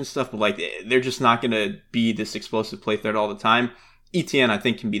the catch and stuff, but like they're just not going to be this explosive play threat all the time. Etienne, I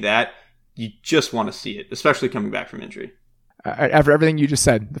think, can be that. You just want to see it, especially coming back from injury. After everything you just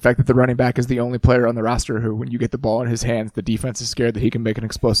said, the fact that the running back is the only player on the roster who, when you get the ball in his hands, the defense is scared that he can make an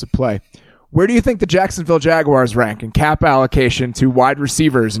explosive play. Where do you think the Jacksonville Jaguars rank in cap allocation to wide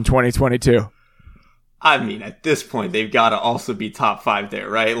receivers in 2022? I mean, at this point, they've got to also be top 5 there,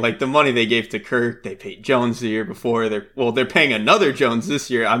 right? Like the money they gave to Kirk, they paid Jones the year before. They're paying another Jones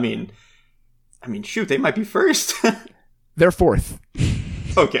this year. I mean, shoot, they might be first. They're 4th.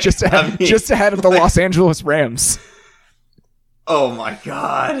 Okay. Just ahead of the Los Angeles Rams. Oh my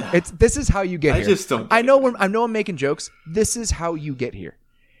God! This is how you get here. I just don't. I know I'm making jokes. This is how you get here.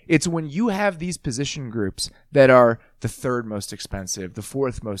 It's when you have these position groups that are the 3rd most expensive, the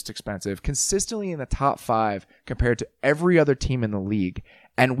 4th most expensive, consistently in the top 5 compared to every other team in the league,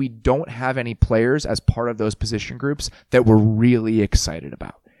 and we don't have any players as part of those position groups that we're really excited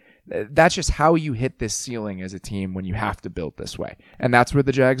about. That's just how you hit this ceiling as a team when you have to build this way, and that's where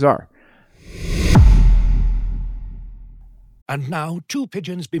the Jags are. And now, 2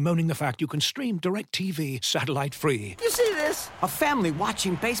 pigeons bemoaning the fact you can stream DirecTV satellite-free. You see this? A family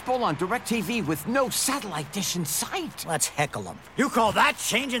watching baseball on DirecTV with no satellite dish in sight. Let's heckle them. You call that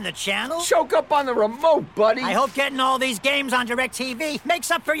changing the channel? Choke up on the remote, buddy. I hope getting all these games on DirecTV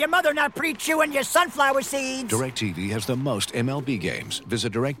makes up for your mother not pre-chewing your sunflower seeds. DirecTV has the most MLB games.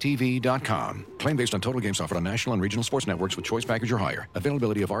 Visit DirecTV.com. Claim based on total games offered on national and regional sports networks with choice package or higher.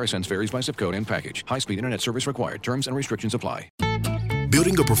 Availability of RSNs varies by zip code and package. High-speed internet service required. Terms and restrictions apply.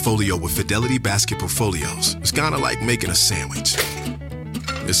 Building a portfolio with Fidelity Basket Portfolios is kind of like making a sandwich.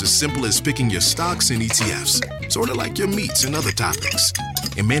 It's as simple as picking your stocks and ETFs, sort of like your meats and other toppings,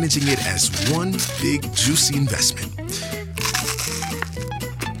 and managing it as one big, juicy investment.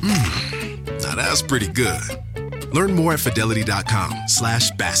 Now that's pretty good. Learn more at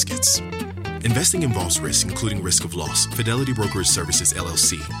Fidelity.com/baskets. Investing involves risk, including risk of loss. Fidelity Brokerage Services,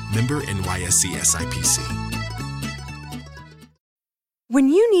 LLC. Member NYSE SIPC. When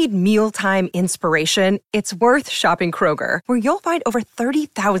you need mealtime inspiration, it's worth shopping Kroger, where you'll find over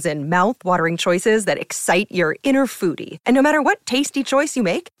 30,000 mouth-watering choices that excite your inner foodie. And no matter what tasty choice you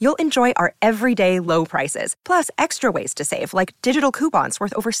make, you'll enjoy our everyday low prices, plus extra ways to save, like digital coupons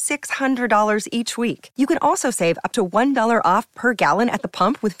worth over $600 each week. You can also save up to $1 off per gallon at the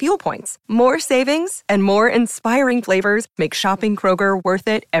pump with fuel points. More savings and more inspiring flavors make shopping Kroger worth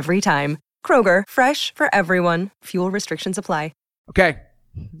it every time. Kroger, fresh for everyone. Fuel restrictions apply. Okay,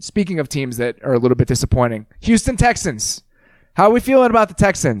 speaking of teams that are a little bit disappointing, Houston Texans. How are we feeling about the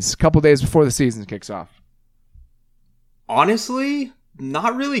Texans a couple days before the season kicks off? Honestly,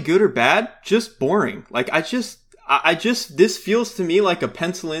 not really good or bad, just boring. Like, this feels to me like a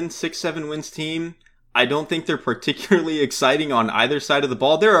pencil in 6-7 wins team. I don't think they're particularly exciting on either side of the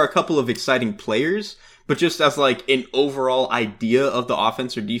ball. There are a couple of exciting players, but just as like an overall idea of the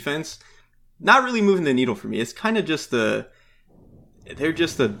offense or defense, not really moving the needle for me. It's kind of just they're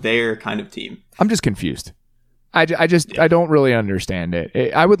just their kind of team. I'm just confused. I don't really understand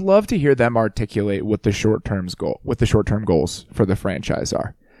it. I would love to hear them articulate what the short-term goals for the franchise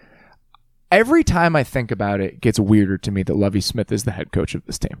are. Every time I think about it, it gets weirder to me that Lovie Smith is the head coach of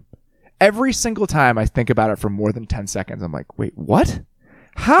this team. Every single time I think about it for more than 10 seconds, I'm like, wait, what?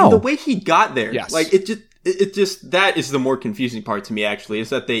 How? And the way he got there, yes. Like it just that is the more confusing part to me. Actually,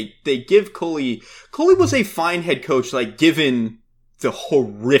 is that they give Coley was a fine head coach, like given the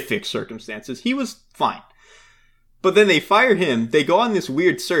horrific circumstances, he was fine. But then they fire him, they go on this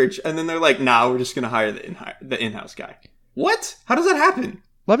weird search, and then they're like, nah, we're just going to hire the in-house guy. What? How does that happen?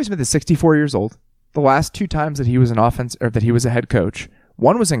 Lovie Smith is 64 years old. The last 2 times that he was that he was a head coach,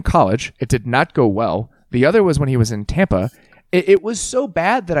 one was in college. It did not go well. The other was when he was in Tampa. It was so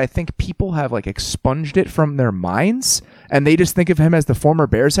bad that I think people have like expunged it from their minds, and they just think of him as the former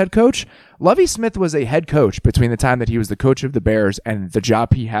Bears head coach. Lovie Smith was a head coach between the time that he was the coach of the Bears and the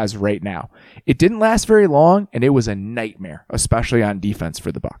job he has right now. It didn't last very long, and it was a nightmare, especially on defense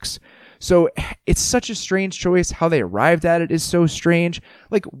for the Bucs. So it's such a strange choice. How they arrived at it is so strange.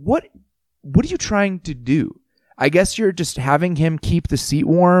 Like, what are you trying to do? I guess you're just having him keep the seat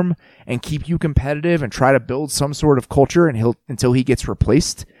warm and keep you competitive and try to build some sort of culture until he gets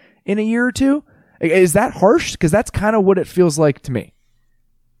replaced in a year or two. Is that harsh? Because that's kind of what it feels like to me.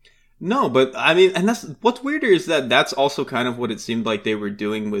 No, but I mean, and that's what's weirder is that that's also kind of what it seemed like they were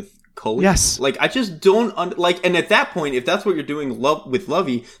doing with Coley. Yes. Like, I just don't and at that point, if that's what you're doing with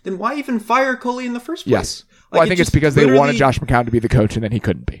Lovie, then why even fire Coley in the first place? Yes. Well, I think it's because they wanted Josh McCown to be the coach and then he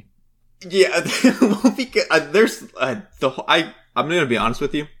couldn't be. Yeah, because I'm going to be honest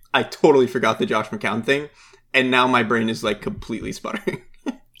with you. I totally forgot the Josh McCown thing, and now my brain is like completely sputtering.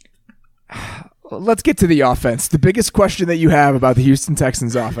 Let's get to the offense. The biggest question that you have about the Houston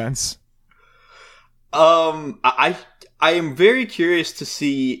Texans offense. I am very curious to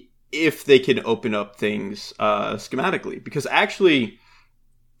see if they can open up things schematically, because actually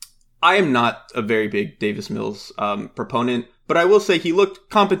I am not a very big Davis Mills proponent. But I will say he looked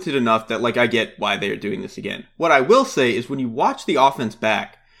competent enough that, like, I get why they're doing this again. What I will say is when you watch the offense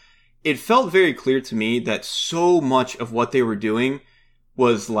back, it felt very clear to me that so much of what they were doing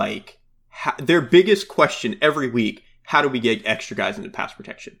was, like, their biggest question every week, how do we get extra guys into pass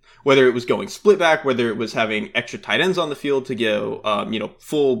protection? Whether it was going split back, whether it was having extra tight ends on the field to go,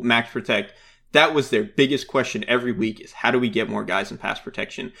 full max protect. That was their biggest question every week is how do we get more guys in pass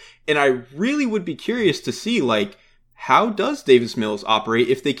protection? And I really would be curious to see, like, how does Davis Mills operate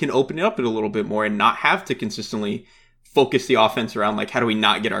if they can open it up a little bit more and not have to consistently focus the offense around, like, how do we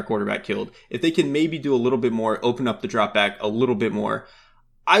not get our quarterback killed? If they can maybe do a little bit more, open up the drop back a little bit more,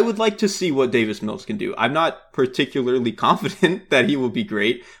 I would like to see what Davis Mills can do. I'm not particularly confident that he will be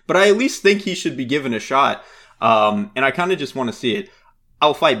great, but I at least think he should be given a shot. And I kind of just want to see it.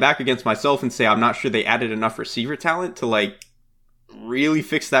 I'll fight back against myself and say I'm not sure they added enough receiver talent to, like, really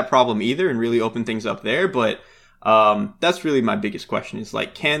fix that problem either and really open things up there, but that's really my biggest question is,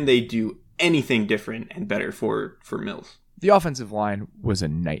 like, can they do anything different and better for Mills? The offensive line was a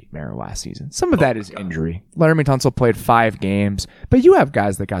nightmare last season. Some of that is injury. Laramie Tunsil played 5 games, but you have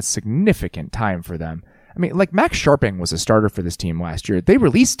guys that got significant time for them. I mean, like, Max Sharping was a starter for this team last year. They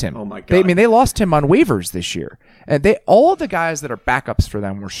released him. Oh my God. They lost him on waivers this year. And all of the guys that are backups for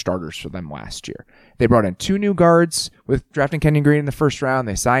them were starters for them last year. They brought in 2 new guards with drafting Kenyon Green in the first round.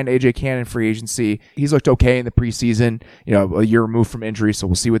 They signed AJ Cannon free agency. He's looked okay in the preseason, a year removed from injury, so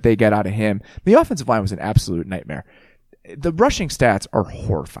we'll see what they get out of him. The offensive line was an absolute nightmare. The rushing stats are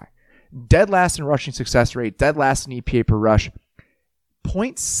horrifying. Dead last in rushing success rate, dead last in EPA per rush.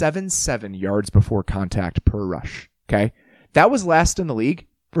 0.77 yards before contact per rush. Okay. That was last in the league.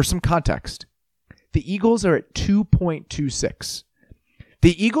 For some context, the Eagles are at 2.26.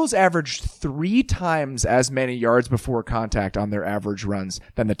 The Eagles averaged 3 times as many yards before contact on their average runs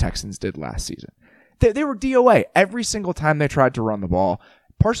than the Texans did last season. They were DOA every single time they tried to run the ball,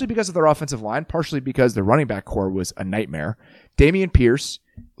 partially because of their offensive line, partially because the running back core was a nightmare. Dameon Pierce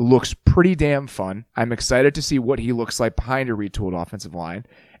looks pretty damn fun. I'm excited to see what he looks like behind a retooled offensive line.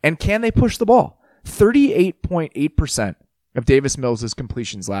 And can they push the ball? 38.8% of Davis Mills'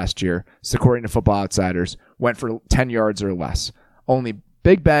 completions last year, according to Football Outsiders, went for 10 yards or less. Only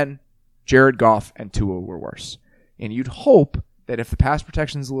Big Ben, Jared Goff, and Tua were worse. And you'd hope that if the pass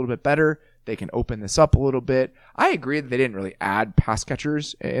protection is a little bit better, they can open this up a little bit. I agree that they didn't really add pass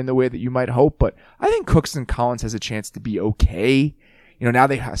catchers in the way that you might hope, but I think Cooks and Collins has a chance to be okay. Now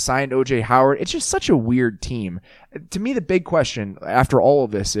they signed O.J. Howard. It's just such a weird team. To me, the big question after all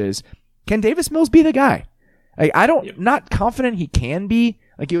of this is, can Davis Mills be the guy? Not confident he can be.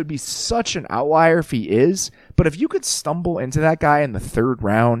 It would be such an outlier if he is. But if you could stumble into that guy in the 3rd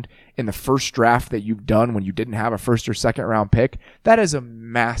round, in the first draft that you've done when you didn't have a 1st or 2nd round pick, that is a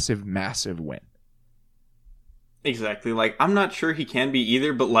massive, massive win. Exactly. I'm not sure he can be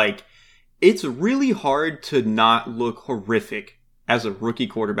either, but it's really hard to not look horrific as a rookie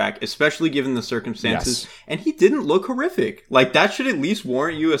quarterback, especially given the circumstances. Yes. And he didn't look horrific. That should at least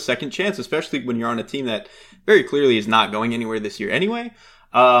warrant you a second chance, especially when you're on a team that very clearly is not going anywhere this year anyway.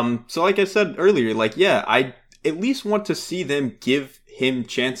 So like I said earlier, I at least want to see them give him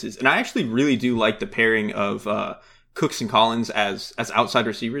chances. And I actually really do like the pairing of Cooks and Collins as outside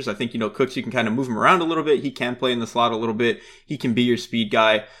receivers. I think, Cooks, you can kind of move him around a little bit. He can play in the slot a little bit. He can be your speed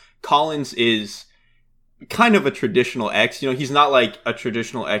guy. Collins is kind of a traditional X. He's not a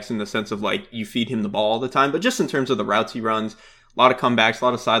traditional X in the sense of you feed him the ball all the time, but just in terms of the routes he runs, a lot of comebacks, a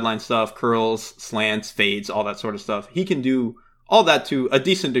lot of sideline stuff, curls, slants, fades, all that sort of stuff. He can do all that to a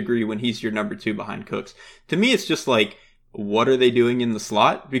decent degree when he's your number 2 behind Cooks. To me, it's just what are they doing in the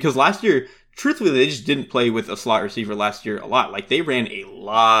slot? Because last year, truthfully, they just didn't play with a slot receiver last year a lot. They ran a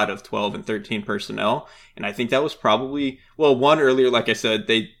lot of 12 and 13 personnel. And I think that was probably, one earlier, like I said,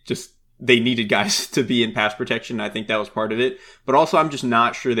 they needed guys to be in pass protection. I think that was part of it. But also, I'm just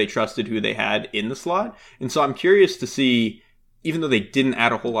not sure they trusted who they had in the slot. And so I'm curious to see, even though they didn't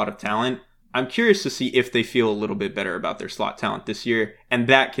add a whole lot of talent, I'm curious to see if they feel a little bit better about their slot talent this year. And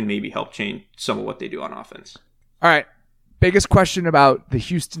that can maybe help change some of what they do on offense. All right. Biggest question about the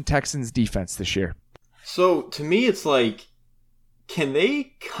Houston Texans defense this year. So to me, it's can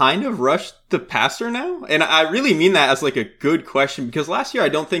they kind of rush the passer now? And I really mean that as a good question, because last year I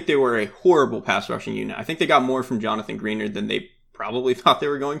don't think they were a horrible pass rushing unit. I think they got more from Jonathan Greener than they probably thought they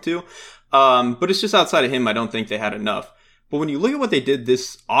were going to. But it's just outside of him, I don't think they had enough. But when you look at what they did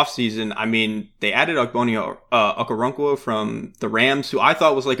this offseason, I mean, they added Okoronkwo from the Rams, who I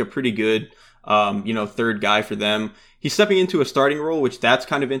thought was a pretty good, 3rd guy for them. He's stepping into a starting role, which that's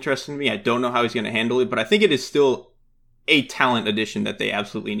kind of interesting to me. I don't know how he's going to handle it, but I think it is still a talent addition that they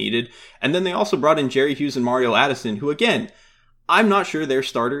absolutely needed. And then they also brought in Jerry Hughes and Mario Addison, who again, I'm not sure they're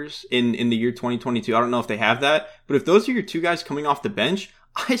starters in the year 2022. I don't know if they have that, but if those are your 2 guys coming off the bench,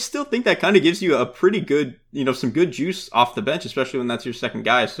 I still think that kind of gives you a pretty good, some good juice off the bench, especially when that's your 2nd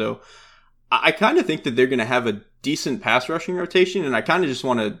guy. So I kind of think that they're going to have a decent pass rushing rotation, and I kind of just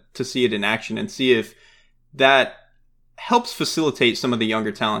wanted to see it in action and see if that helps facilitate some of the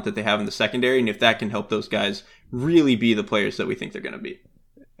younger talent that they have in the secondary, and if that can help those guys really be the players that we think they're going to be.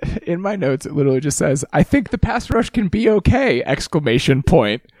 In my notes, it literally just says, I think the pass rush can be okay! !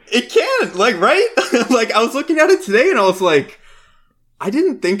 It can! Right? I was looking at it today and I was I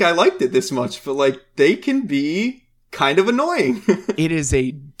didn't think I liked it this much, but they can be kind of annoying. It is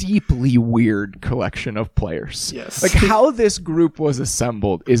a deeply weird collection of players. Yes. How this group was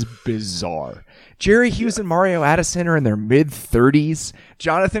assembled is bizarre. Jerry Hughes and Mario Addison are in their mid-30s.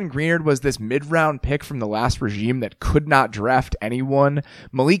 Jonathan Greenard was this mid-round pick from the last regime that could not draft anyone.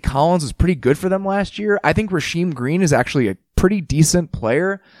 Malik Collins was pretty good for them last year. I think Rasheem Green is actually a pretty decent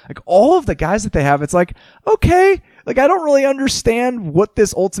player. All of the guys that they have, it's okay. I don't really understand what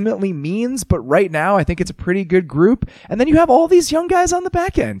this ultimately means, but right now I think it's a pretty good group. And then you have all these young guys on the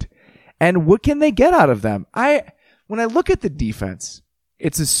back end. And what can they get out of them? When I look at the defense,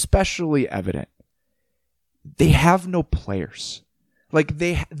 it's especially evident. They have no players.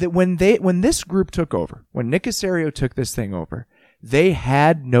 When this group took over, when Nick Caserio took this thing over, they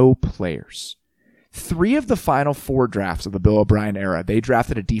had no players. 3 of the final 4 drafts of the Bill O'Brien era, they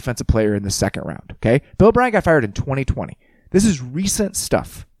drafted a defensive player in the 2nd round. Okay, Bill O'Brien got fired in 2020. This is recent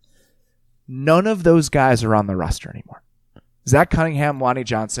stuff. None of those guys are on the roster anymore. Zach Cunningham, Lonnie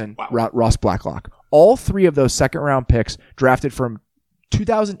Johnson, wow. Ross Blacklock. All 3 of those 2nd round picks drafted from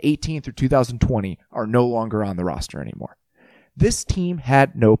 2018 through 2020 are no longer on the roster anymore. This team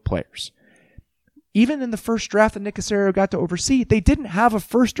had no players. Even in the first draft that Nick Caserio got to oversee, they didn't have a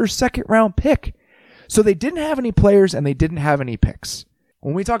first or second round pick. So they didn't have any players and they didn't have any picks.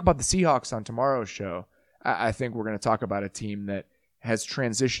 When we talk about the Seahawks on tomorrow's show, I think we're going to talk about a team that has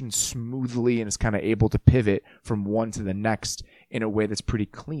transitioned smoothly and is kind of able to pivot from one to the next in a way that's pretty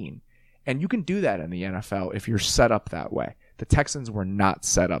clean. And you can do that in the NFL if you're set up that way. The Texans were not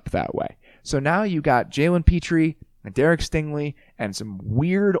set up that way. So now you got Jalen Petrie and Derek Stingley and some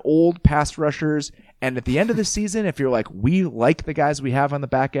weird old pass rushers. And at the end of the season, if you're like, we like the guys we have on the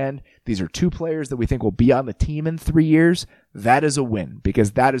back end, these are two players that we think will be on the team in 3 years, that is a win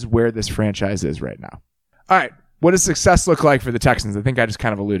because that is where this franchise is right now. All right. What does success look like for the Texans? I think I just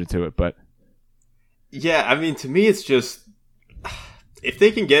kind of alluded to it, but. Yeah, I mean, to me, it's just, if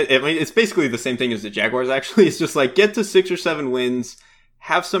they can get, I mean, it's basically the same thing as the Jaguars, actually. It's just like, get to 6 or 7 wins,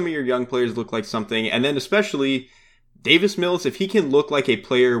 have some of your young players look like something, and then especially Davis Mills, if he can look like a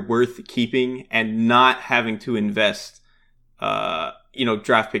player worth keeping and not having to invest,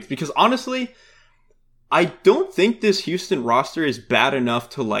 draft picks. Because honestly, I don't think this Houston roster is bad enough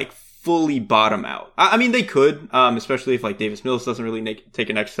to like fully bottom out. I mean, they could, especially if like Davis Mills doesn't really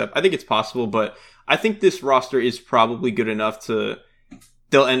take a next step. I think it's possible, but I think this roster is probably good enough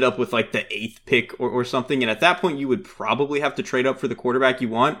they'll end up with like the 8th pick or something. And at that point, you would probably have to trade up for the quarterback you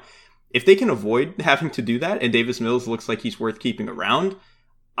want. If they can avoid having to do that and Davis Mills looks like he's worth keeping around,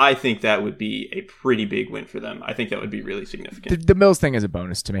 I think that would be a pretty big win for them. I think that would be really significant. The Mills thing is a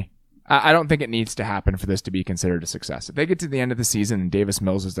bonus to me. I don't think it needs to happen for this to be considered a success. If they get to the end of the season and Davis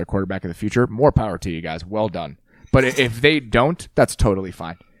Mills is their quarterback of the future, more power to you guys. Well done. But if they don't, that's totally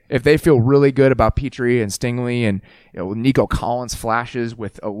fine. If they feel really good about Petrie and Stingley and Nico Collins flashes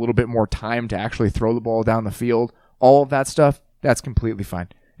with a little bit more time to actually throw the ball down the field, all of that stuff, that's completely fine.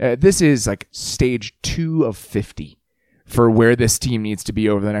 This is like stage 2 of 50 for where this team needs to be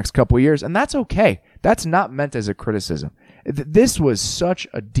over the next couple of years, and that's okay. That's not meant as a criticism. This was such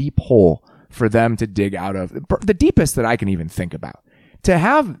a deep hole for them to dig out of, the deepest that I can even think about. To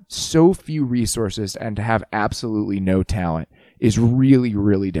have so few resources and to have absolutely no talent is really,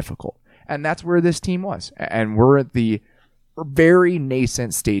 really difficult. And that's where this team was. And we're at the very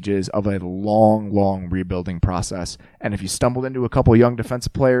nascent stages of a long, long rebuilding process. And if you stumbled into a couple young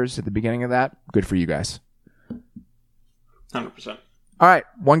defensive players at the beginning of that, good for you guys. 100%. All right.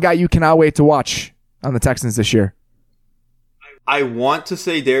 One guy you cannot wait to watch on the Texans this year. I want to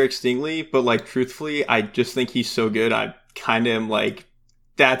say Derek Stingley, but like truthfully, I just think he's so good. I kind of am like,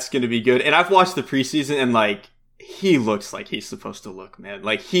 that's going to be good. And I've watched the preseason and like, he looks like he's supposed to look, man.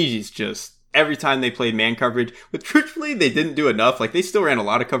 Like he's just, every time they played man coverage, but truthfully, they didn't do enough. Like they still ran a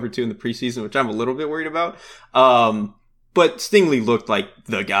lot of cover 2 in the preseason, which I'm a little bit worried about. But Stingley looked like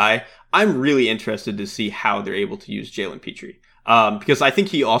the guy. I'm really interested to see how they're able to use Jalen Petrie. Because I think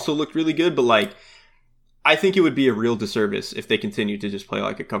he also looked really good, but like, I think it would be a real disservice if they continue to just play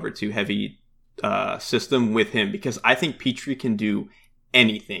like a cover 2 heavy system with him, because I think Petrie can do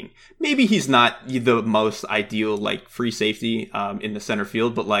anything. Maybe he's not the most ideal like free safety in the center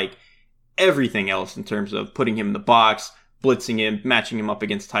field, but like everything else in terms of putting him in the box, blitzing him, matching him up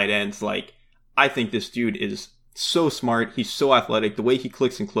against tight ends, like I think this dude is so smart. He's so athletic. The way he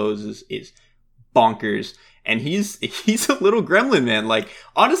clicks and closes is bonkers. And he's a little gremlin, man. Like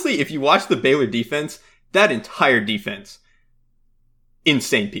honestly, if you watch the Baylor defense, that entire defense,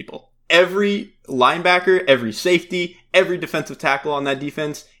 insane people. Every linebacker, every safety, every defensive tackle on that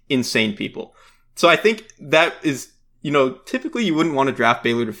defense, insane people. So I think that is, typically you wouldn't want to draft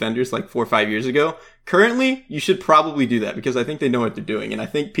Baylor defenders like 4 or 5 years ago. Currently, you should probably do that because I think they know what they're doing. And I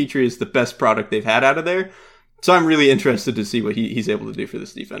think Petrie is the best product they've had out of there. So I'm really interested to see what he's able to do for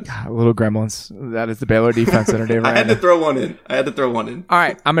this defense. God, little gremlins. That is the Baylor defense center, Dave. I had to throw one in. All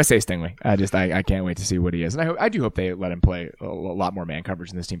right, I'm gonna say Stingley. I can't wait to see what he is, and I do hope they let him play a lot more man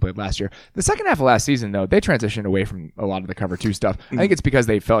coverage than this team played last year. The second half of last season, though, they transitioned away from a lot of the cover 2 stuff. I think it's because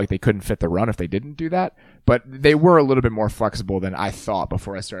they felt like they couldn't fit the run if they didn't do that, but they were a little bit more flexible than I thought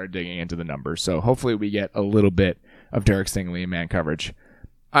before I started digging into the numbers. So hopefully we get a little bit of Derek Stingley in man coverage.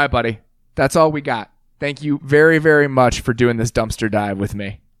 All right, buddy, that's all we got. Thank you very, very much for doing this dumpster dive with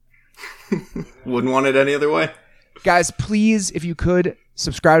me. Wouldn't want it any other way. Guys, please, if you could,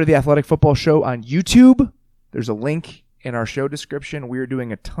 subscribe to the Athletic Football Show on YouTube. There's a link in our show description. We are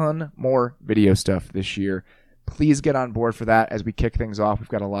doing a ton more video stuff this year. Please get on board for that as we kick things off. We've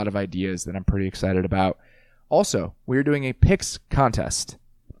got a lot of ideas that I'm pretty excited about. Also, we are doing a picks contest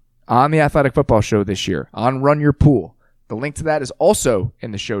on the Athletic Football Show this year on Run Your Pool. The link to that is also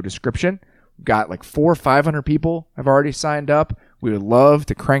in the show description. Got like 400 or 500 people have already signed up. We would love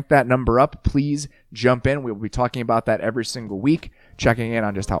to crank that number up. Please jump in. We'll be talking about that every single week, checking in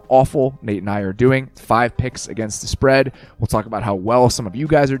on just how awful Nate and I are doing. 5 picks against the spread. We'll talk about how well some of you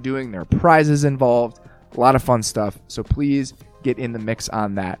guys are doing. There are prizes involved. A lot of fun stuff. So please get in the mix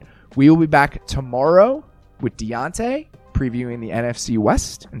on that. We will be back tomorrow with Deontay previewing the NFC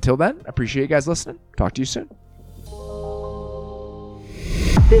West. Until then, appreciate you guys listening. Talk to you soon.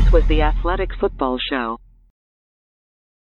 This was the Athletic Football Show.